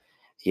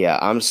 Yeah,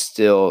 I'm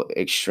still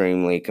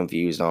extremely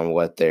confused on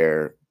what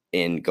their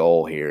end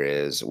goal here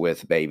is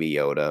with Baby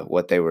Yoda,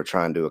 what they were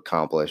trying to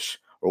accomplish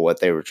or what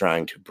they were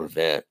trying to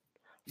prevent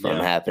from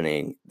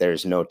happening.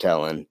 There's no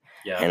telling.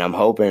 Yeah. And I'm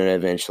hoping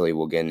eventually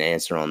we'll get an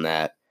answer on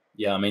that.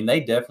 Yeah, I mean, they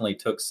definitely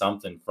took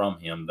something from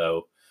him,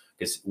 though,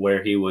 because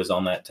where he was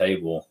on that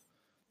table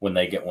when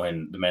the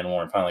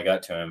Mandalorian finally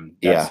got to him,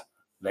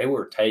 they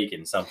were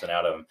taking something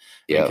out of him.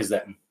 Yeah. Because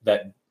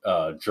that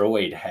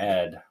droid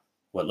had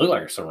what looked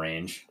like a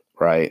syringe.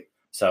 Right.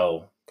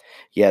 So,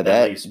 yeah,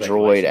 that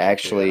droid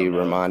actually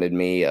reminded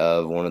me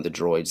of one of the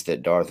droids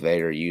that Darth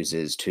Vader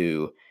uses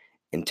to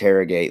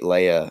interrogate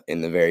Leia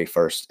in the very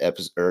first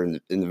episode, or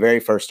in the very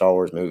first Star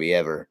Wars movie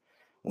ever,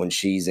 when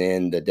she's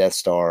in the Death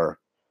Star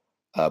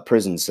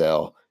prison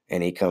cell,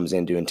 and he comes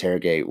in to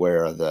interrogate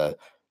where are the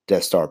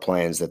Death Star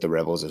plans that the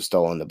rebels have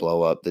stolen to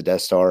blow up the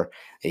Death Star.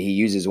 He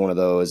uses one of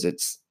those.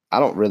 I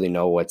don't really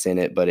know what's in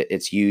it, but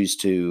it's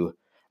used to,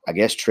 I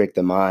guess, trick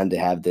the mind to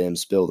have them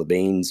spill the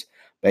beans,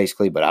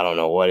 basically. But I don't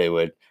know what it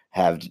would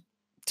have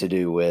to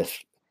do with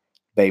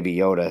Baby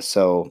Yoda.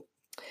 So,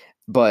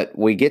 but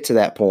we get to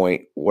that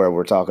point where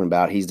we're talking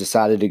about he's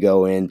decided to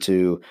go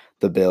into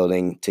the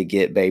building to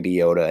get Baby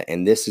Yoda.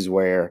 And this is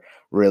where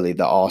really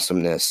the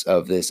awesomeness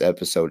of this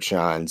episode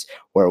shines,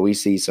 where we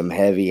see some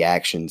heavy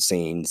action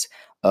scenes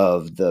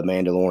of the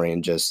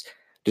Mandalorian just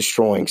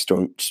destroying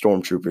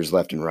stormtroopers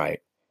left and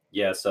right.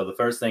 Yeah, so the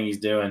first thing he's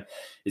doing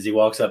is he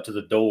walks up to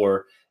the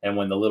door, and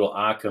when the little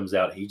eye comes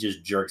out, he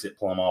just jerks it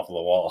plumb off of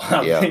the wall.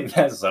 I think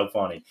that's so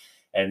funny.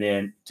 And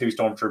then 2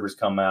 stormtroopers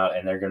come out,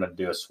 and they're going to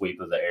do a sweep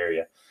of the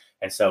area.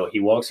 And so he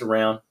walks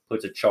around,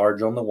 puts a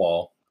charge on the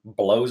wall,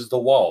 blows the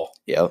wall,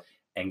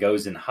 and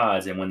goes and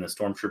hides. And when the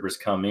stormtroopers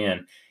come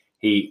in,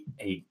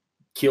 he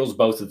kills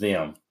both of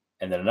them.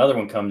 And then another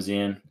one comes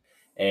in,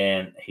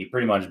 and he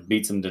pretty much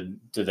beats them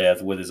to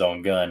death with his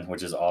own gun,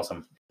 which is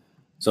awesome.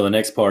 So the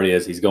next part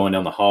is he's going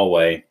down the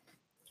hallway,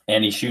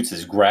 and he shoots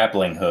his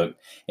grappling hook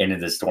into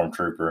the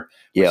stormtrooper,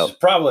 which is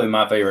probably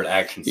my favorite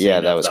action scene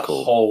that was of the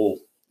cool. Whole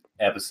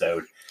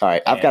episode. All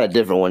right, I've got a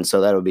different one,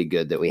 so that'll be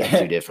good that we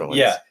have 2 different ones.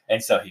 Yeah,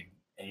 and so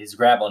his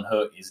grappling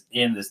hook is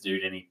in this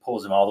dude, and he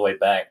pulls him all the way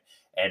back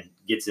and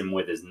gets him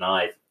with his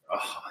knife.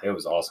 Oh, it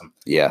was awesome.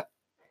 Yeah.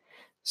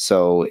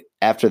 So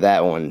after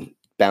that one,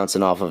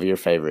 bouncing off of your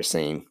favorite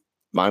scene,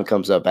 mine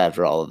comes up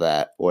after all of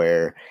that,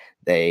 where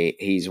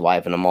he's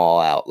wiping them all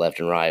out left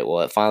and right.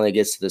 Well, it finally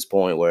gets to this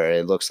point where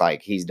it looks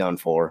like he's done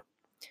for.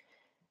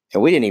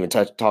 And we didn't even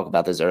talk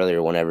about this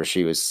earlier whenever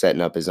she was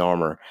setting up his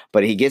armor,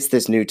 but he gets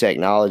this new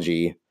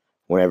technology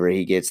whenever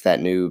he gets that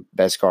new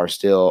Beskar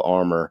Steel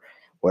armor,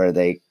 where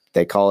they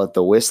call it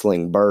the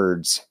whistling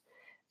birds,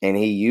 and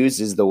he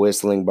uses the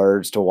whistling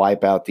birds to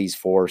wipe out these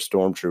four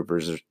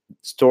stormtroopers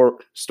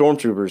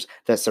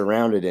that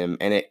surrounded him,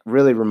 and it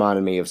really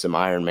reminded me of some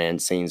Iron Man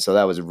scenes. So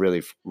that was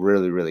really,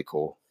 really, really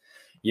cool.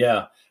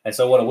 Yeah, and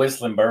so what a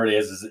whistling bird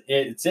is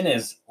it's in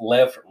his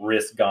left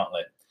wrist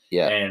gauntlet.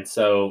 Yeah, and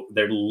so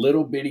they're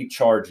little bitty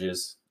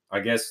charges.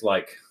 I guess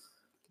like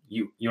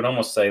you would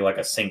almost say like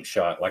a sync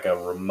shot, like a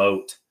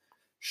remote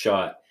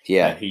shot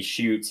that he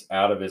shoots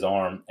out of his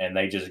arm, and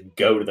they just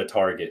go to the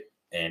target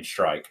and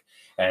strike.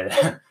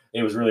 And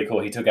it was really cool.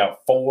 He took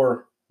out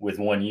 4 with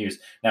one use.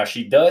 Now,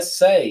 she does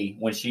say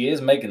when she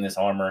is making this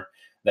armor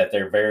that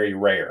they're very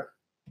rare.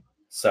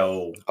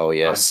 So I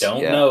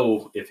don't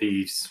know if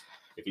he's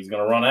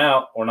going to run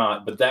out or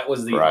not. But that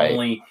was the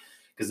only,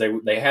 because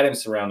they had him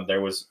surrounded.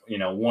 There was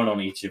one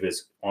on each of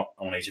his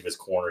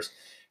corners,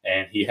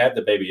 and he had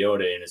the Baby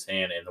Yoda in his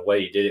hand. And the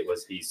way he did it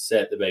was he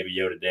set the Baby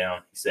Yoda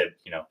down. He said,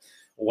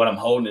 what I'm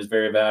holding is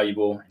very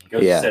valuable. And he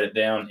goes to set it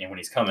down, and when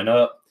he's coming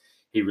up,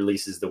 he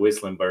releases the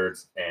whistling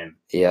birds and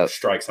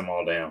strikes them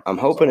all down. I'm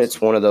hoping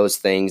it's one of those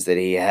things that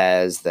he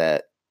has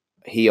that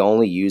he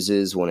only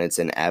uses when it's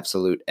an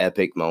absolute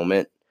epic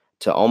moment,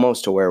 to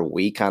almost to where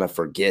we kind of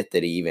forget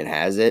that he even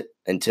has it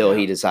until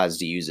he decides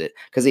to use it.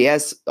 Because he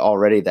has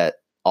already that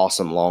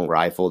awesome long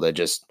rifle that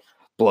just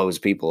blows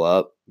people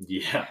up.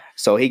 Yeah.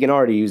 So he can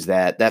already use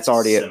that. That's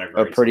already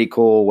a pretty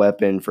cool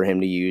weapon for him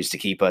to use to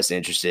keep us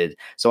interested.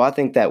 So I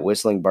think that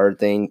whistling bird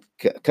thing,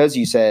 because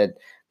you said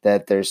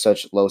that there's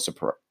such low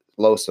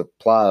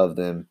supply of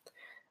them,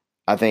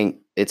 I think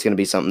it's going to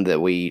be something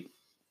that we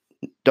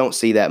don't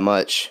see that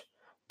much,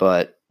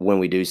 but when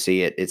we do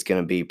see it, it's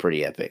going to be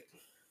pretty epic.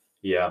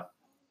 Yeah.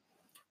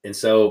 And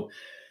so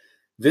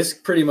this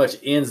pretty much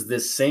ends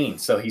this scene.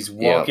 So he's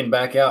walking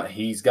back out.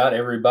 He's got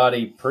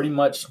everybody pretty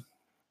much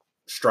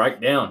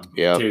strike down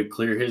to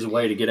clear his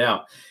way to get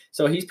out.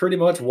 So he's pretty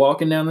much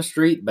walking down the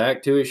street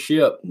back to his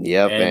ship.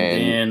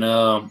 And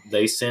then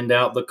they send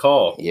out the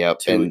call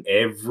to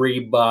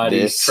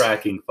everybody's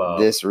tracking fob.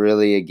 This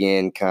really,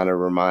 again, kind of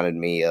reminded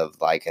me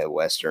of like a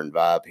Western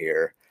vibe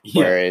here,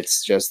 where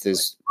it's just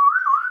this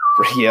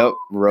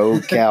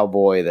rogue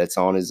cowboy that's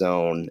on his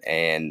own,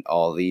 and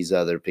all these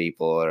other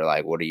people are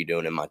like, what are you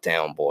doing in my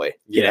town, boy?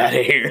 Get out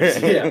of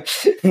here.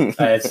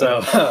 And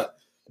so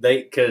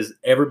because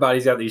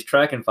everybody's got these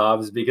tracking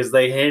fobs, because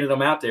they handed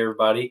them out to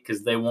everybody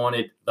because they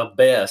wanted the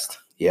best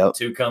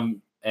to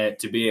come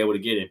to be able to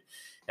get him.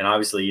 And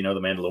obviously, the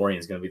Mandalorian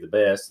is going to be the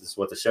best. This is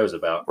what the show's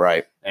about.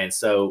 Right. And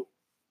so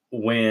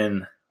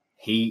when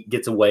he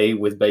gets away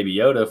with Baby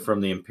Yoda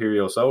from the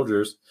Imperial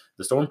soldiers,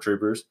 the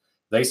stormtroopers,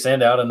 they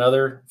send out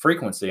another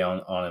frequency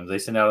on him. They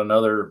send out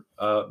another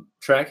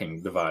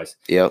tracking device.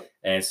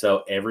 And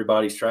so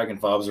everybody's tracking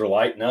fobs are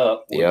lighting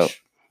up,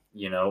 which,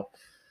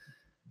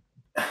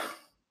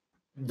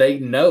 they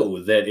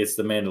know that it's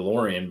the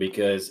Mandalorian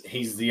because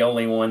he's the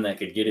only one that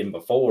could get him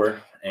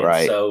before.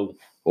 And so,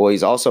 well,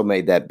 he's also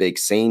made that big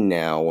scene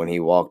now when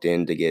he walked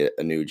in to get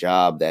a new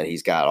job that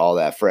he's got all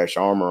that fresh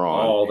armor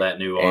on. All that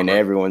new armor. And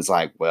everyone's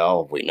like,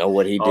 well, we know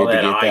what he did to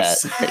get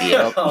ice.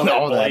 that.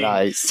 all that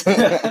ice.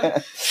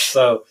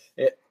 So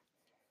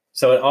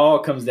it all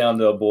comes down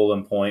to a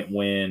boiling point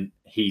when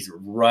he's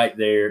right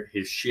there.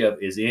 His ship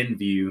is in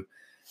view,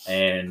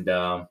 and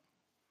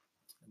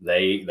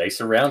they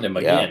surround him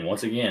again,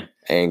 once again.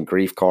 And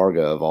Grief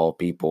Karga, of all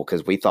people,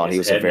 because we thought he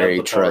was a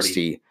very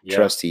trusty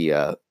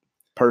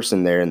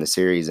person there in the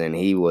series, and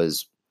he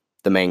was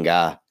the main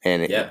guy.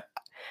 And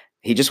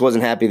he just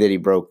wasn't happy that he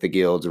broke the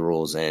guild's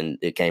rules, and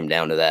it came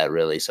down to that,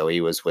 really. So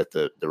he was with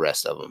the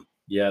rest of them.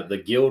 Yeah, the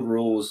guild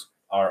rules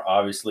are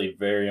obviously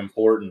very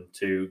important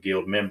to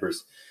guild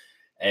members,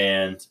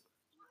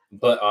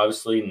 but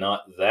obviously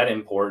not that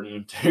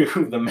important to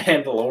the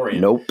Mandalorian.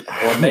 Nope.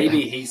 Or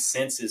maybe he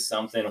senses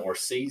something or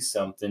sees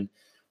something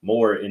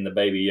more in the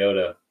Baby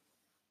Yoda.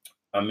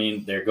 I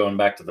mean, they're going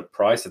back to the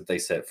price that they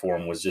set for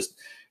him was just,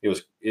 it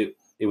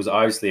was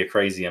obviously a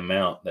crazy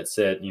amount that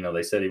said,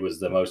 they said he was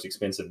the most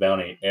expensive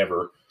bounty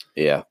ever.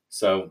 Yeah.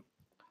 So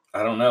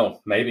I don't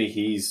know. Maybe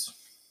he's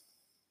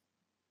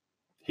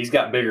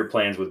got bigger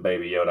plans with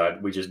Baby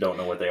Yoda. We just don't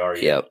know what they are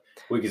yet. Yep.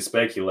 We can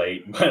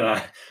speculate, but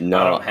I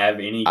don't have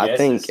any guesses. I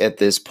think at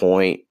this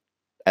point,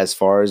 as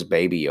far as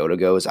Baby Yoda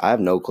goes, I have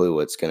no clue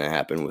what's going to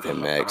happen with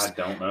him next. I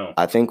don't know.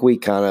 I think we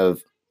kind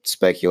of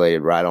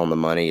speculated right on the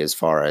money as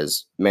far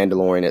as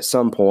Mandalorian at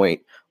some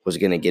point was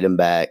going to get him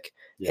back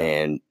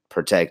and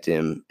protect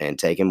him and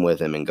take him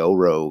with him and go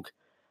rogue.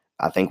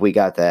 I think we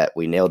got that.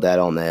 We nailed that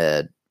on the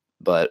head.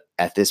 But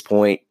at this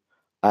point,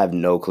 I have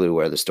no clue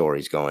where the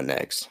story's going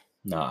next.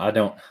 No, I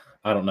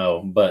don't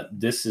know. But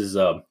this is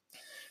a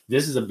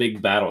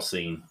big battle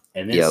scene,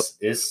 and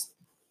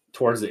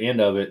towards the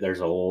end of it, there's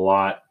a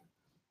lot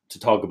to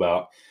talk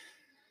about.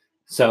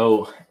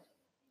 So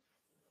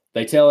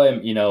they tell him,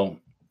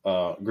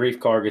 Grief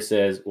Karga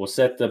says, "We'll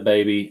set the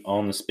baby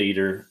on the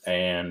speeder,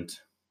 and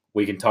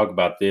we can talk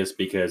about this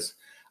because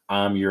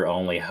I'm your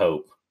only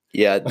hope."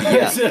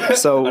 Yeah.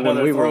 So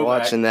when we were throwback.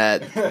 watching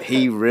that,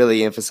 he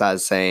really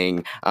emphasized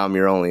saying, "I'm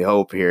your only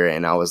hope" here,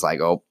 and I was like,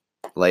 "Oh,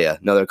 Leia!"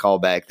 Another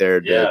callback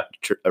there to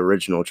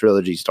original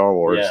trilogy Star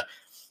Wars. Yeah.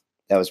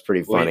 That was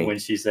pretty funny when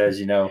she says,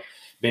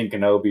 "Ben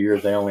Kenobi, you're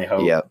the only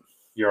hope. Yep.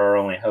 You're our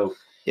only hope."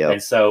 Yep.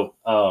 And so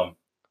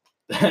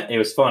it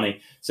was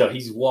funny. So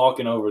he's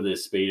walking over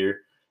this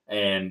speeder,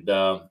 and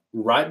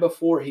right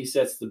before he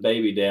sets the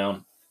baby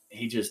down,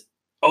 he just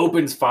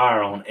opens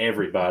fire on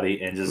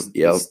everybody and just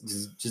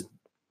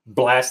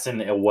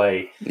blasting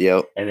away.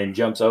 Yep. And then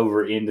jumps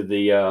over into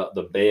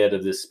the bed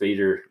of this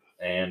speeder,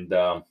 and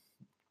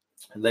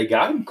they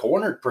got him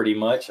cornered pretty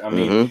much. I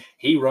mean,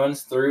 he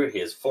runs through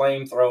his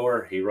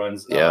flamethrower. He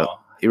runs.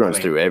 He runs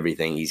through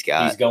everything he's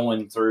got. He's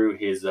going through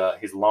his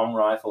long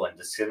rifle and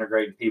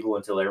disintegrating people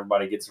until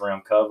everybody gets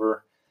around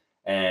cover,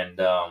 and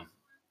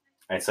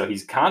so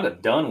he's kind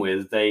of done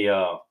with.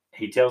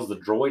 He tells the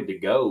droid to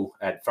go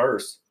at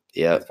first.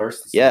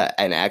 Yeah.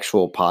 An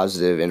actual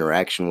positive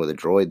interaction with a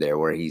droid there,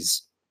 where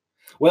he's.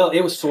 Well,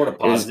 it was sort of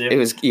positive. It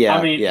was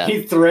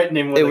he threatened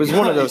him with it was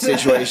one of those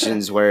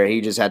situations where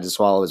he just had to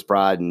swallow his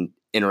pride and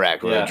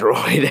interact with a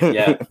droid.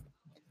 Yeah.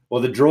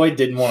 Well, the droid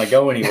didn't want to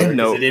go anywhere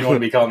because he didn't want to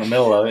be caught in the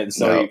middle of it. And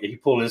so he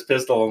pulled his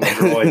pistol on the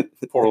droid.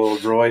 Poor little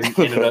droid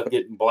ended up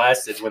getting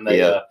blasted when they,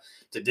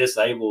 to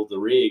disable the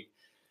rig,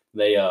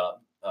 they,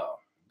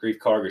 Grief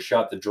Karga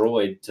shot the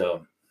droid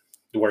to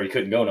where he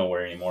couldn't go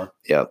nowhere anymore.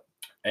 Yep.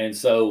 And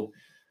so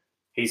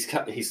he's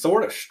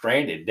sort of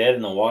stranded, dead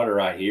in the water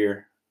right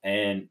here.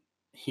 And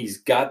he's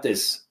got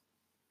this,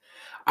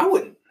 I'm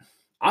going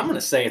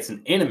to say it's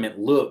an intimate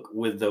look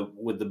with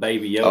the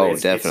baby Yoda. Oh,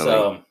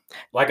 definitely.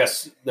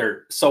 It's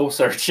they're soul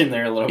searching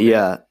there a little bit.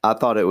 Yeah, I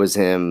thought it was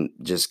him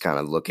just kind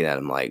of looking at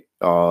him like,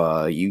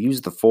 "Oh, you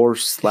used the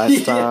Force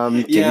last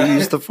time. Can you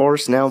use the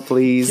Force now,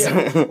 please?"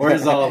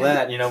 Where's all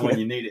that? When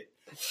you need it.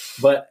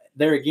 But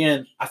there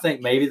again, I think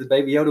maybe the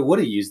baby Yoda would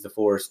have used the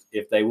Force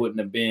if they wouldn't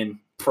have been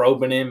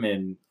probing him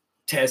and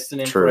testing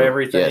him for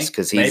everything. Yes,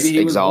 because he's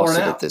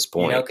exhausted at this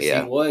point.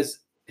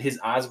 His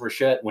eyes were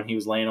shut when he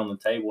was laying on the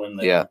table.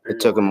 It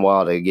took him a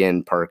while to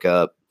again perk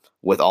up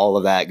with all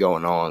of that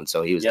going on.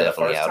 So he was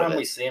definitely out of it. The first time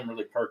we see him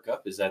really perk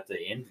up is at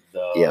the end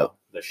of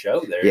the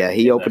show there. Yeah,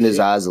 he opened his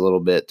eyes a little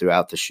bit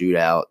throughout the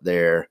shootout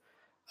there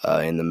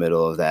in the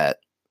middle of that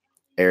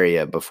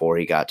area before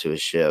he got to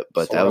his ship.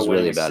 But that was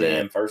really about it.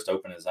 Him first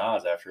open his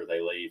eyes after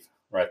they leave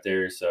right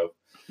there. So,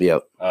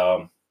 yep.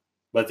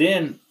 But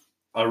then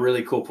a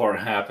really cool part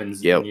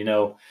happens. Yep.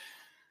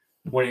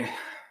 And,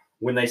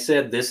 when they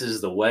said this is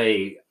the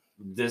way,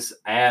 this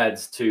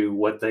adds to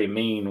what they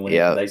mean when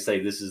they say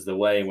this is the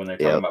way when they're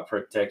talking about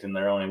protecting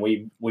their own. And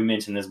we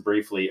mentioned this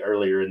briefly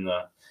earlier in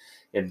the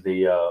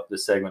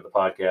segment of the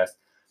podcast.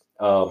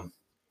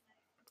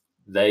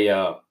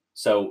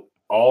 So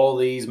all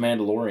these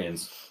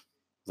Mandalorians,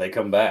 they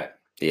come back.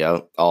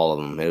 Yeah, all of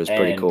them. It was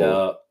pretty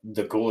cool.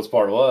 The coolest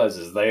part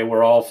is they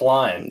were all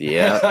flying.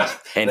 Yeah,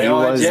 and he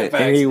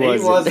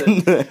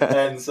wasn't.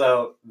 And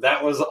so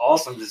that was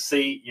awesome to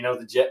see.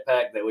 The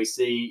jetpack that we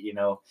see,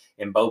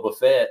 in Boba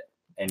Fett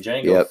and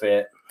Jango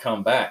Fett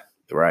come back.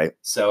 Right.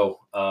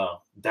 So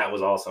that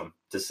was awesome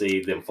to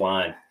see them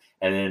flying.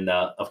 And then,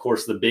 of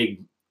course, the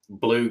big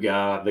blue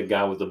guy, the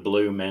guy with the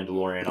blue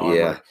Mandalorian armor.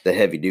 Yeah, the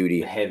heavy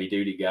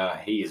duty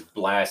guy. He is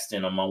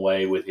blasting them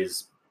away with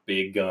his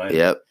big gun.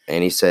 Yep.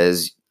 And he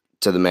says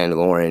to the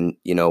Mandalorian,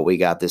 we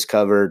got this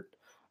covered.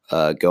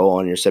 Go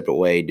on your separate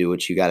way. Do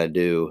what you got to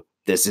do.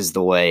 This is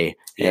the way,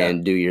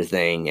 and do your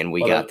thing. And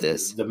we got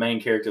this. The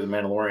main character, the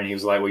Mandalorian, he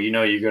was like, well,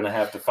 you're going to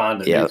have to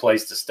find a new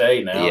place to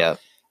stay now. Yeah.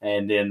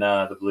 And then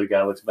the blue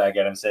guy looks back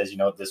at him and says,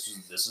 this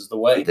is the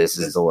way. This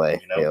is the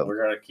way. We're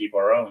going to keep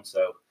our own.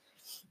 So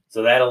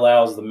that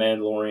allows the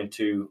Mandalorian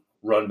to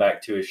run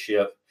back to his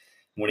ship.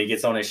 When he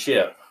gets on his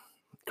ship,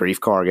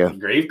 Grief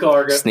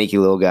Karga, sneaky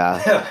little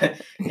guy.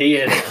 he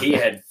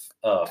had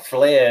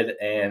fled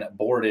and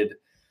boarded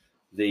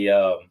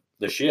the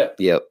ship.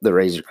 Yep, the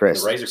Razor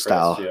Crest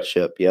style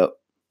ship. Yep.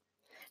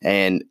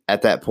 And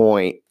at that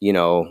point,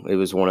 it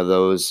was one of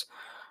those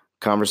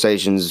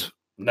conversations.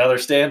 Another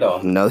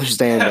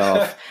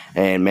standoff.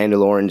 And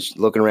Mandalorian's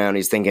looking around.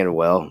 He's thinking,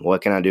 well,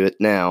 what can I do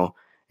now?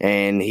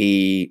 And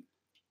he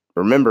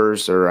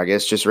remembers, or I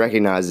guess just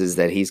recognizes,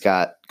 that he's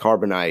got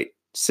carbonite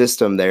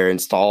system there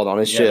installed on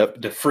his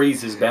ship to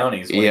freeze his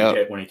bounties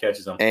when he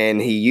catches them.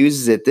 And he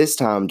uses it this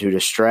time to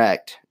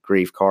distract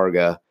Grief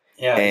Karga.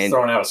 Yeah, and he's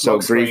throwing out a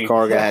smoke Grief screen.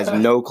 Karga has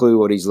no clue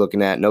what he's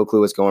looking at, no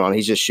clue what's going on.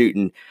 He's just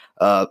shooting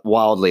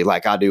wildly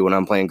like I do when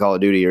I'm playing Call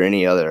of Duty or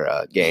any other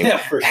game. Yeah,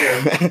 for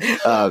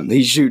sure.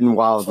 He's shooting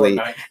wildly.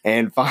 Fortnite.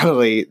 And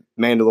finally,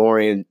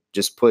 Mandalorian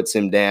just puts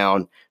him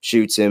down,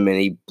 shoots him, and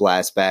he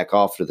blasts back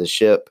off to the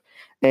ship.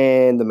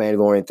 And the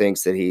Mandalorian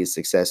thinks that he's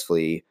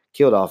successfully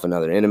killed off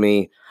another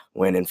enemy,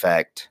 when in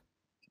fact,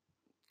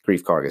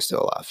 Grief Karga is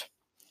still alive.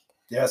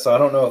 Yeah, so I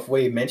don't know if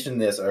we mentioned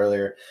this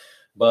earlier,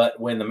 but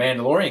when the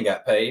Mandalorian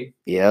got paid,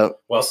 Yep.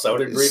 well, so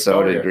did Grief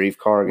So Karga. did Grief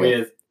Karga.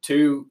 With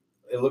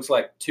it looks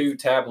like 2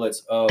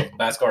 tablets of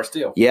Beskar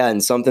Steel. Yeah,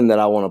 and something that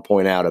I want to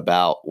point out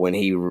about when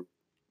he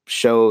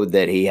showed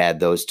that he had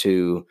those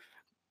 2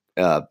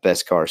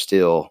 Beskar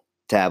Steel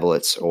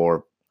tablets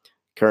or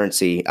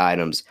currency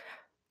items,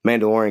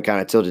 Mandalorian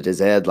kind of tilted his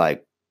head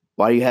like,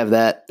 why do you have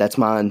that? That's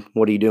mine.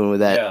 What are you doing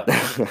with that?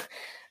 Yeah.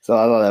 So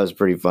I thought that was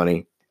pretty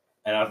funny.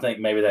 And I think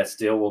maybe that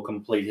steel will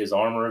complete his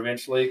armor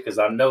eventually, because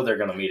I know they're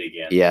going to meet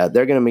again. Yeah,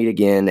 they're going to meet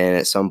again, and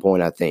at some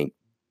point I think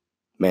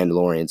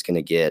Mandalorian's going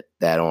to get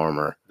that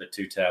armor. The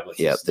 2 tablets.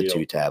 Yep, the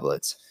 2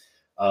 tablets.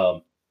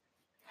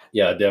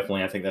 Yeah,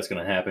 definitely. I think that's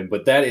going to happen.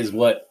 But that is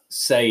what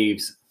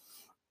saves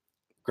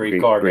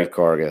Grief Karga. Grief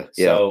Karga.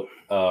 Yeah. So,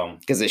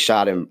 because it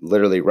shot him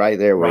literally right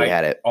there where he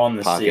had it on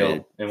the pocketed.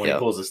 steel, and when he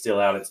pulls the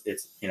steel out,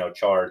 it's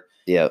charred.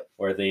 Yep.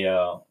 Where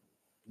the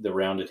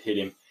round had hit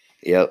him.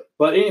 Yep.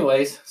 But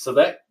anyways, so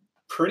that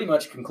pretty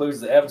much concludes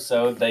the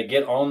episode. They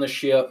get on the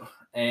ship,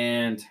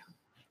 and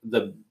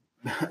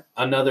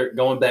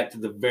going back to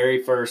the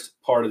very first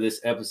part of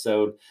this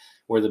episode,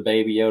 where the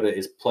Baby Yoda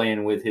is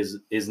playing with his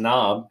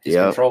knob, his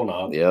control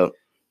knob. Yep.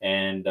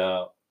 And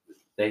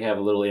they have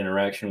a little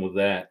interaction with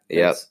that.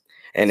 Yep.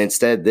 And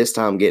instead, this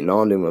time getting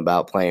on to him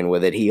about playing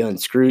with it, he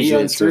unscrews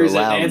it to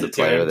allow him to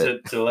play with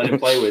it. To let him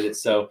play with it.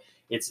 So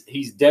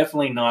he's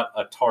definitely not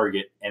a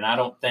target, and I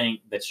don't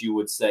think that you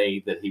would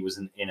say that he was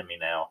an enemy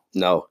now.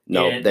 No,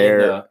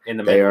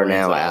 they are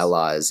now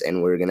allies,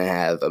 and we're gonna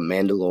have a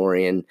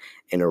Mandalorian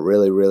and a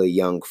really, really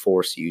young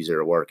Force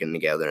user working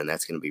together, and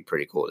that's gonna be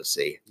pretty cool to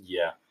see.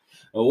 Yeah.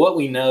 Well, what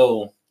we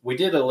know, we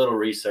did a little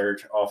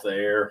research off the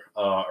air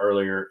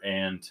earlier,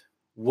 and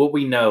what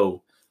we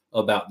know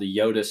about the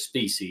Yoda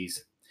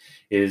species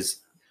is,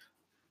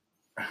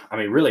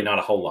 really not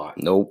a whole lot.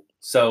 Nope.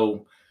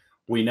 So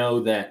we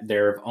know that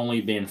there have only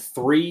been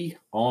 3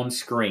 on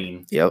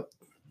screen. Yep.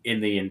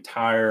 In the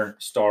entire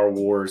Star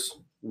Wars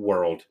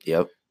world.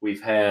 Yep.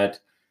 We've had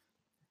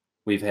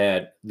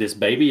this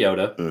Baby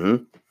Yoda.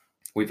 Mm-hmm.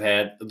 We've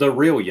had the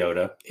real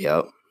Yoda.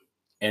 Yep.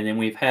 And then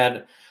we've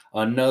had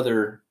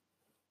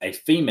a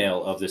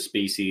female of the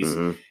species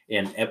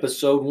in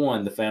Episode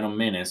 1, The Phantom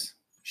Menace.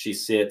 She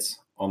sits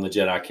on the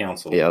Jedi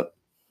Council. Yep.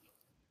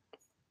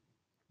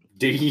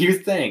 Do you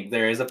think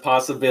there is a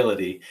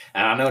possibility?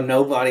 And I know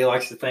nobody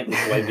likes to think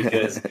this way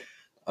because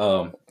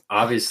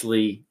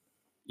obviously,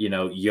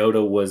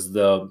 Yoda was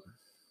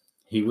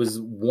he was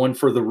one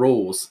for the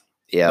rules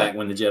back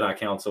when the Jedi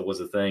Council was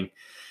a thing.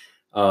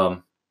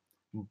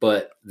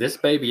 But this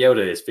Baby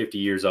Yoda is 50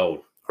 years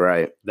old.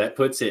 Right. That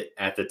puts it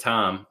at the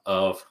time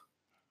of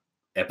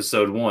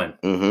Episode 1.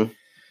 Mm-hmm.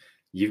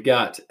 You've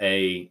got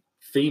a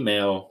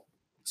female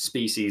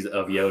species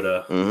of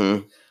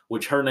Yoda,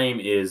 which her name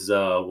is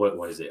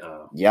what is it?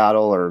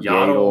 Yaddle or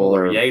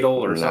Yaddle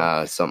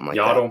or something like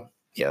Yaddle. that.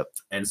 Yep.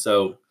 And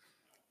so,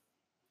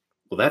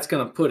 that's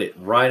going to put it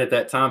right at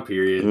that time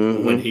period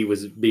when he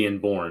was being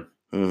born.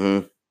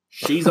 Mm-hmm.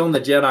 She's on the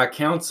Jedi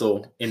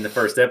Council in the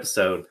first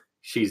episode.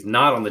 She's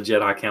not on the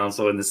Jedi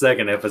Council in the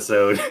second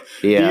episode.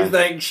 Yeah. Do you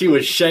think she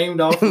was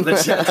shamed off of the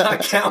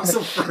Jedi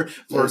Council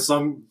for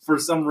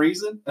some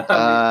reason?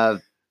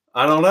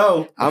 I don't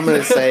know. I'm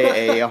going to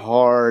say a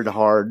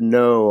hard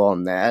no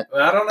on that.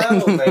 I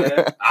don't know,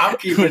 man. I'm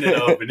keeping it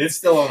open. It's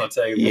still on the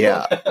table.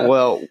 Yeah.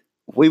 Well,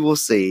 we will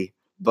see.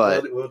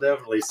 But we'll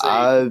definitely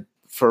see.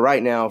 For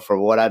right now, for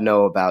what I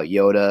know about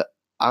Yoda,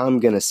 I'm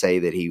going to say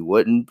that he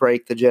wouldn't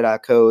break the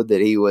Jedi code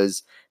that he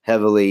was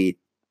heavily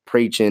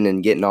preaching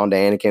and getting on to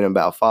Anakin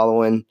about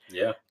following.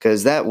 Yeah.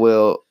 Because that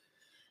will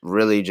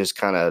really just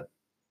kind of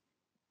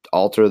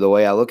alter the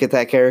way I look at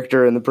that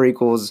character in the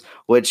prequels,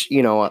 which,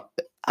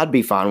 I'd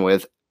be fine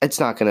with. It's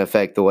not going to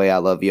affect the way I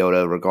love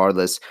Yoda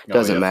regardless.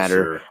 Doesn't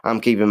matter. Sure.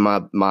 I'm keeping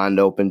my mind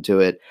open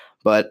to it.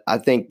 But I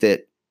think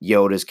that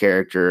Yoda's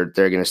character,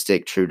 they're going to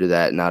stick true to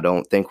that, and I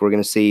don't think we're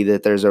going to see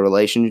that there's a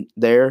relation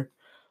there.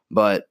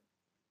 But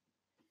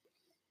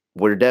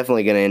we're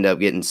definitely going to end up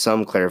getting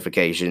some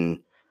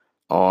clarification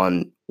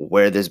on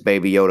where this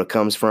Baby Yoda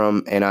comes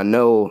from, and I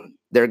know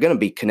they're going to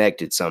be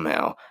connected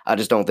somehow. I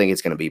just don't think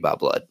it's going to be by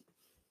blood.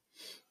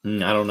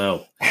 I don't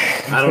know.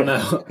 I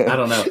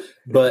don't know.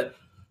 But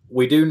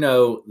we do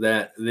know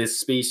that this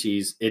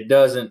species,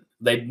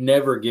 they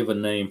never give a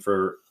name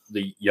for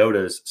the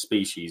Yoda's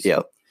species.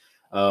 Yep.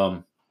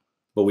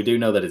 But we do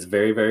know that it's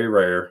very, very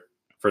rare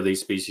for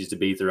these species to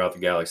be throughout the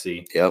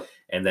galaxy. Yep.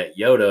 And that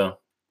Yoda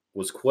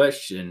was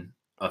questioned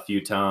a few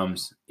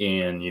times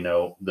in,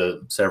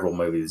 the several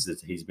movies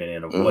that he's been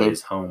in of what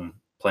his home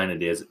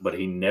planet is, but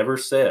he never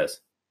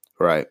says.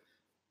 Right.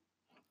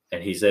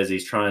 And he says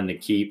he's trying to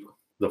keep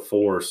the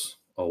Force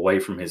away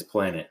from his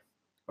planet,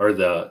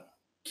 or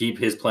keep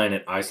his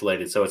planet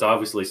isolated. So it's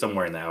obviously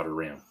somewhere in the outer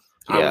rim,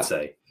 I would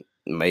say.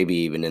 Maybe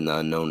even in the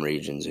unknown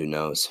regions. Who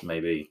knows?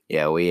 Maybe.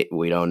 Yeah, we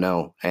don't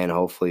know. And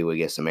hopefully we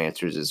get some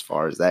answers as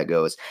far as that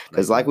goes.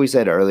 Because like we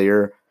said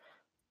earlier,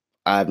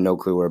 I have no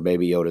clue where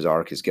Baby Yoda's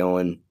arc is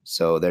going.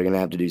 So they're going to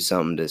have to do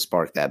something to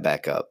spark that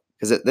back up.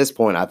 Because at this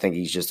point, I think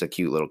he's just a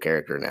cute little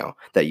character now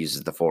that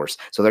uses the Force.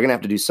 So they're going to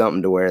have to do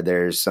something to where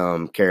there's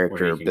some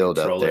character build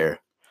up there.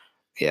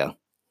 Yeah.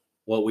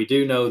 Well, we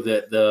do know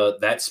that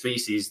that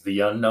species,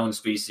 the unknown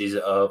species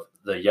of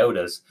the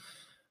Yodas,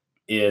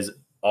 has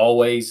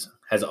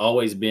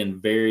always been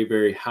very,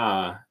 very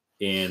high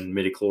in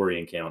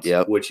midichlorian counts,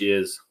 which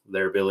is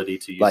their ability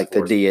to use like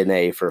Force. The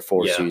DNA for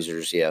Force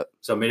users. Yep.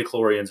 So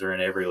midichlorians are in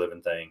every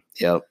living thing.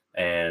 Yep.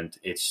 And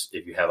if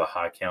you have a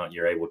high count,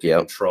 you're able to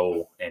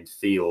control and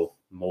feel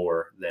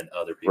more than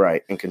other people.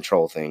 Right, and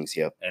control things,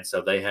 yep. And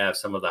so they have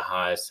some of the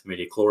highest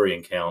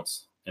midichlorian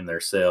counts in their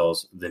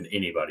cells than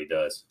anybody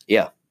does.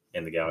 Yeah.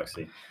 In the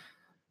galaxy.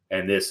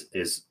 And this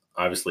is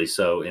obviously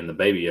so in the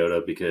Baby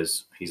Yoda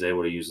because he's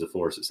able to use the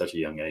Force at such a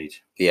young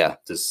age. Yeah.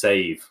 To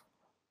save,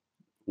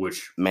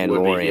 which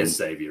Mandalorian would be his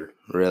savior.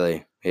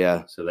 Really,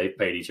 yeah. So they've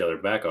paid each other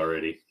back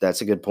already. That's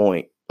a good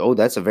point. Oh,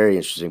 that's a very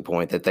interesting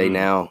point that they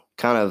now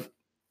kind of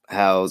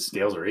how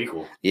scales are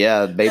equal.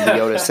 Yeah, Baby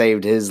Yoda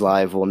saved his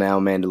life. Well, now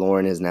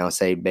Mandalorian has now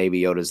saved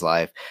Baby Yoda's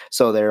life.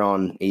 So they're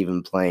on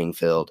even playing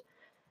field.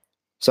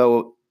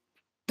 So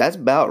that's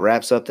about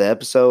wraps up the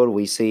episode.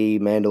 We see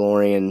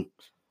Mandalorian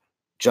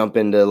jump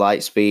into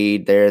light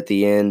speed there at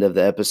the end of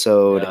the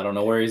episode. Yeah, I don't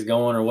know where he's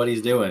going or what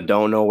he's doing.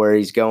 Don't know where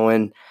he's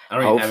going. I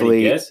don't even have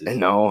any guesses.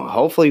 No,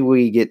 hopefully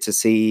we get to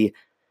see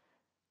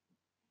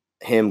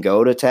him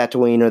go to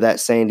Tatooine or that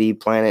sandy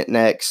planet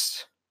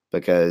next,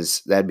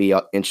 because that'd be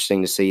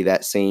interesting to see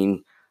that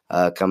scene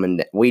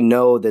coming. We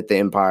know that the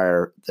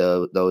Empire,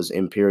 those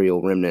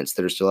Imperial remnants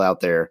that are still out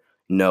there,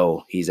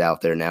 know he's out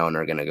there now and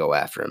are going to go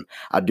after him.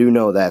 I do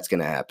know that's going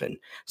to happen.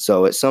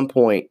 So at some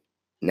point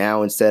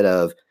now, instead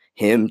of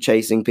him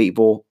chasing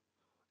people,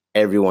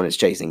 everyone is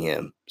chasing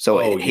him.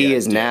 So he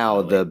is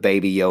now the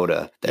Baby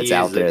Yoda that's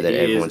out there that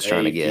everyone's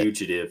trying to get.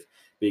 Fugitive,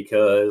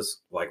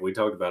 because like we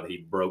talked about,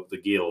 he broke the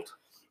guild.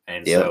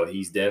 And so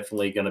he's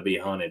definitely going to be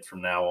hunted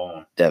from now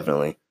on.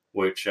 Definitely.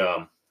 Which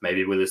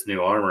maybe with his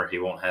new armor, he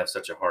won't have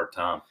such a hard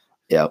time.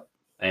 Yep.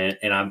 And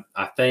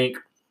I think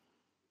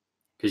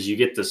because you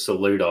get the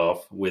salute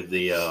off with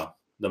the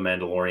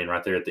Mandalorian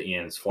right there at the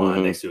end. It's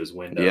flying next to his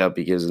window. Yep,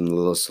 he gives him a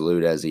little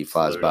salute as he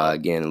flies by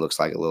again. It looks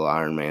like a little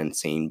Iron Man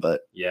scene,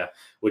 but yeah.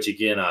 Which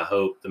again, I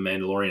hope the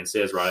Mandalorian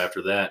says right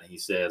after that. He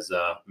says,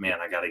 "Man,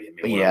 I got to get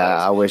me one of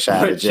those." I wish I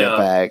had a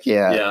jetpack.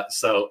 Yeah.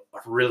 So I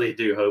really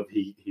do hope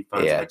he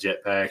finds a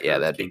jetpack. Yeah,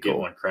 that'd be cool. Get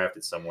one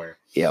crafted somewhere.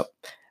 Yep.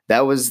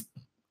 That was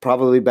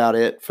probably about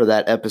it for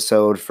that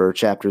episode for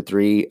Chapter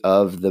 3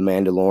 of The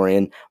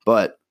Mandalorian.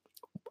 But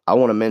I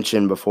want to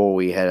mention before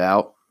we head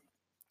out,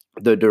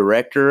 the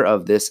director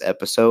of this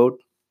episode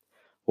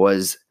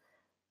was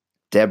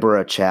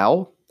Deborah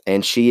Chow,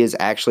 and she is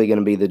actually going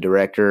to be the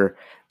director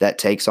that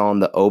takes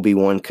on the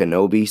Obi-Wan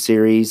Kenobi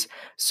series.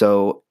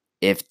 So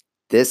if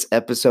this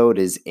episode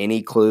is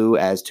any clue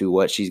as to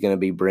what she's going to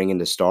be bringing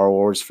to Star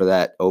Wars for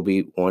that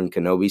Obi-Wan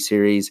Kenobi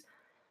series,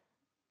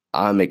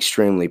 I'm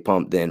extremely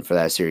pumped in for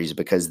that series,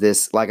 because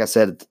this, like I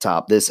said at the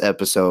top, this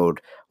episode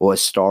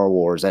was Star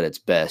Wars at its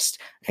best,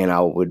 and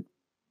I would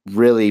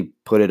really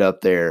put it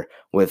up there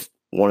with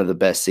one of the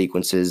best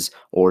sequences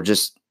or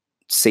just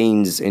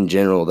scenes in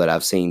general that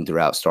I've seen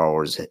throughout Star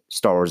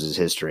Wars'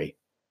 history.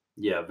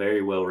 Yeah,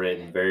 very well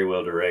written, very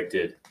well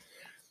directed.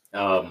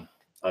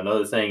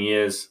 Another thing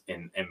is,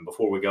 and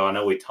before we go, I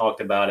know we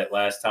talked about it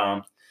last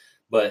time,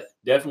 but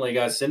definitely,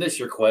 guys, send us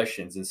your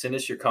questions and send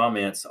us your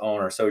comments on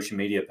our social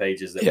media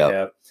pages that we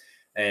have,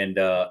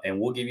 and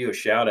we'll give you a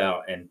shout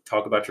out and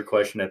talk about your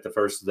question at the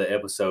first of the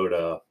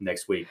episode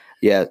next week.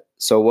 Yeah.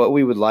 So what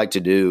we would like to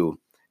do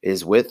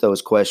is, with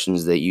those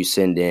questions that you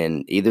send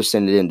in, either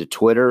send it into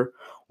Twitter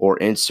or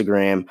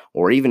Instagram,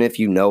 or even if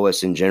you know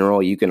us in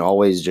general, you can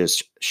always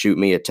just shoot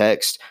me a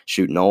text,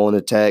 shoot Nolan a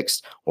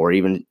text, or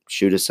even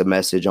shoot us a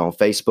message on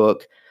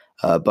Facebook.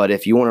 But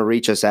if you want to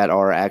reach us at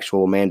our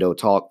actual Mando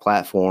Talk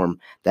platform,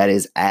 that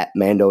is at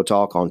Mando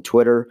Talk on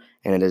Twitter,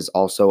 and it is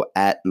also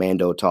at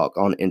Mando Talk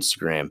on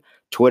Instagram.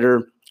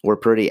 Twitter, we're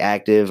pretty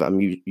active. I'm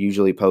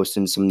usually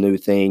posting some new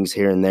things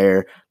here and there,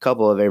 a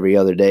couple of every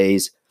other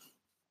days.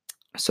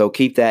 So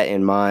keep that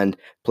in mind.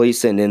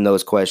 Please send in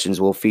those questions.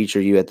 We'll feature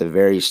you at the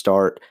very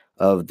start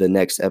of the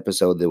next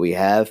episode that we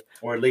have.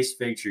 Or at least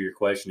feature your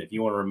question. If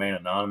you want to remain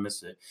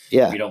anonymous, if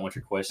you don't want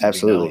your question to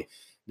be known,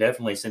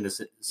 definitely send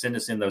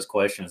us in those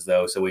questions,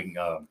 though, so we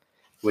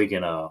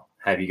can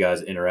have you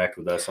guys interact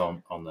with us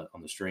on the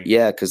stream.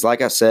 Yeah, because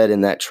like I said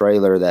in that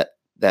trailer,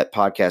 that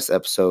podcast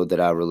episode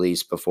that I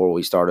released before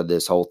we started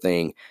this whole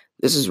thing,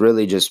 this is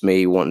really just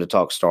me wanting to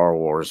talk Star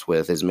Wars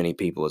with as many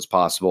people as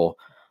possible.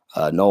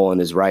 Nolan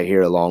is right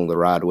here along the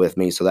ride with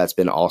me, so that's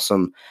been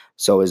awesome.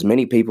 So as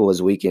many people as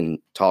we can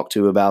talk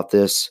to about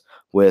this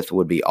with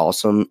would be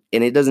awesome.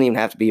 And it doesn't even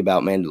have to be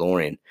about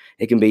Mandalorian.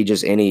 It can be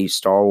just any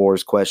Star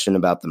Wars question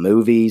about the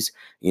movies,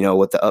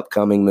 with the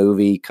upcoming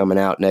movie coming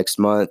out next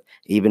month,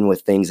 even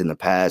with things in the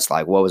past,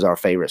 like what was our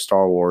favorite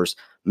Star Wars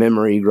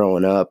memory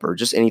growing up, or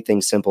just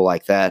anything simple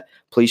like that.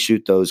 Please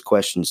shoot those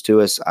questions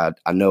to us.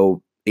 I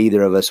know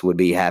either of us would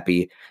be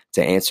happy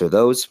to answer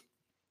those.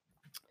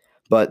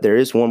 But there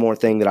is one more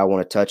thing that I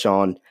want to touch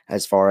on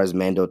as far as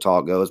Mando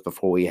Talk goes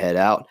before we head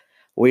out.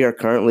 We are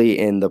currently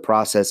in the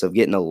process of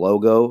getting a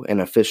logo,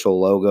 an official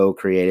logo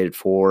created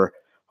for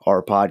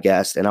our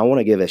podcast. And I want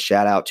to give a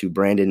shout out to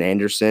Brandon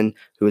Anderson,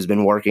 who has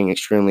been working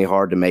extremely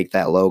hard to make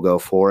that logo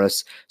for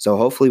us. So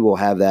hopefully we'll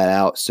have that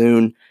out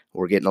soon.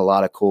 We're getting a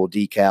lot of cool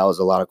decals,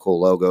 a lot of cool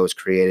logos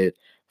created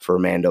for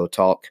Mando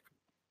Talk.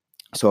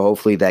 So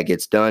hopefully that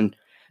gets done.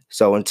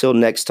 So until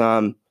next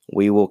time,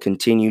 we will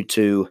continue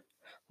to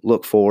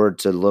look forward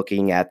to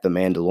looking at The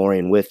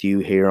Mandalorian with you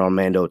here on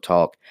Mando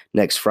Talk.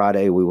 Next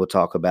Friday, we will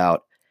talk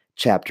about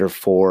Chapter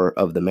 4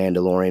 of The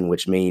Mandalorian,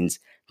 which means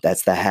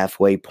that's the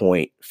halfway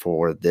point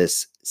for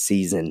this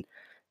season.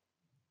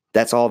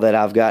 That's all that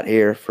I've got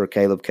here for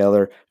Caleb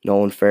Keller,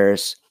 Nolan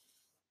Ferris.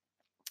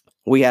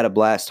 We had a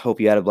blast.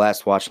 Hope you had a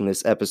blast watching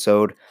this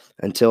episode.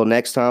 Until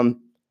next time.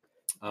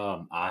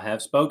 I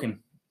have spoken.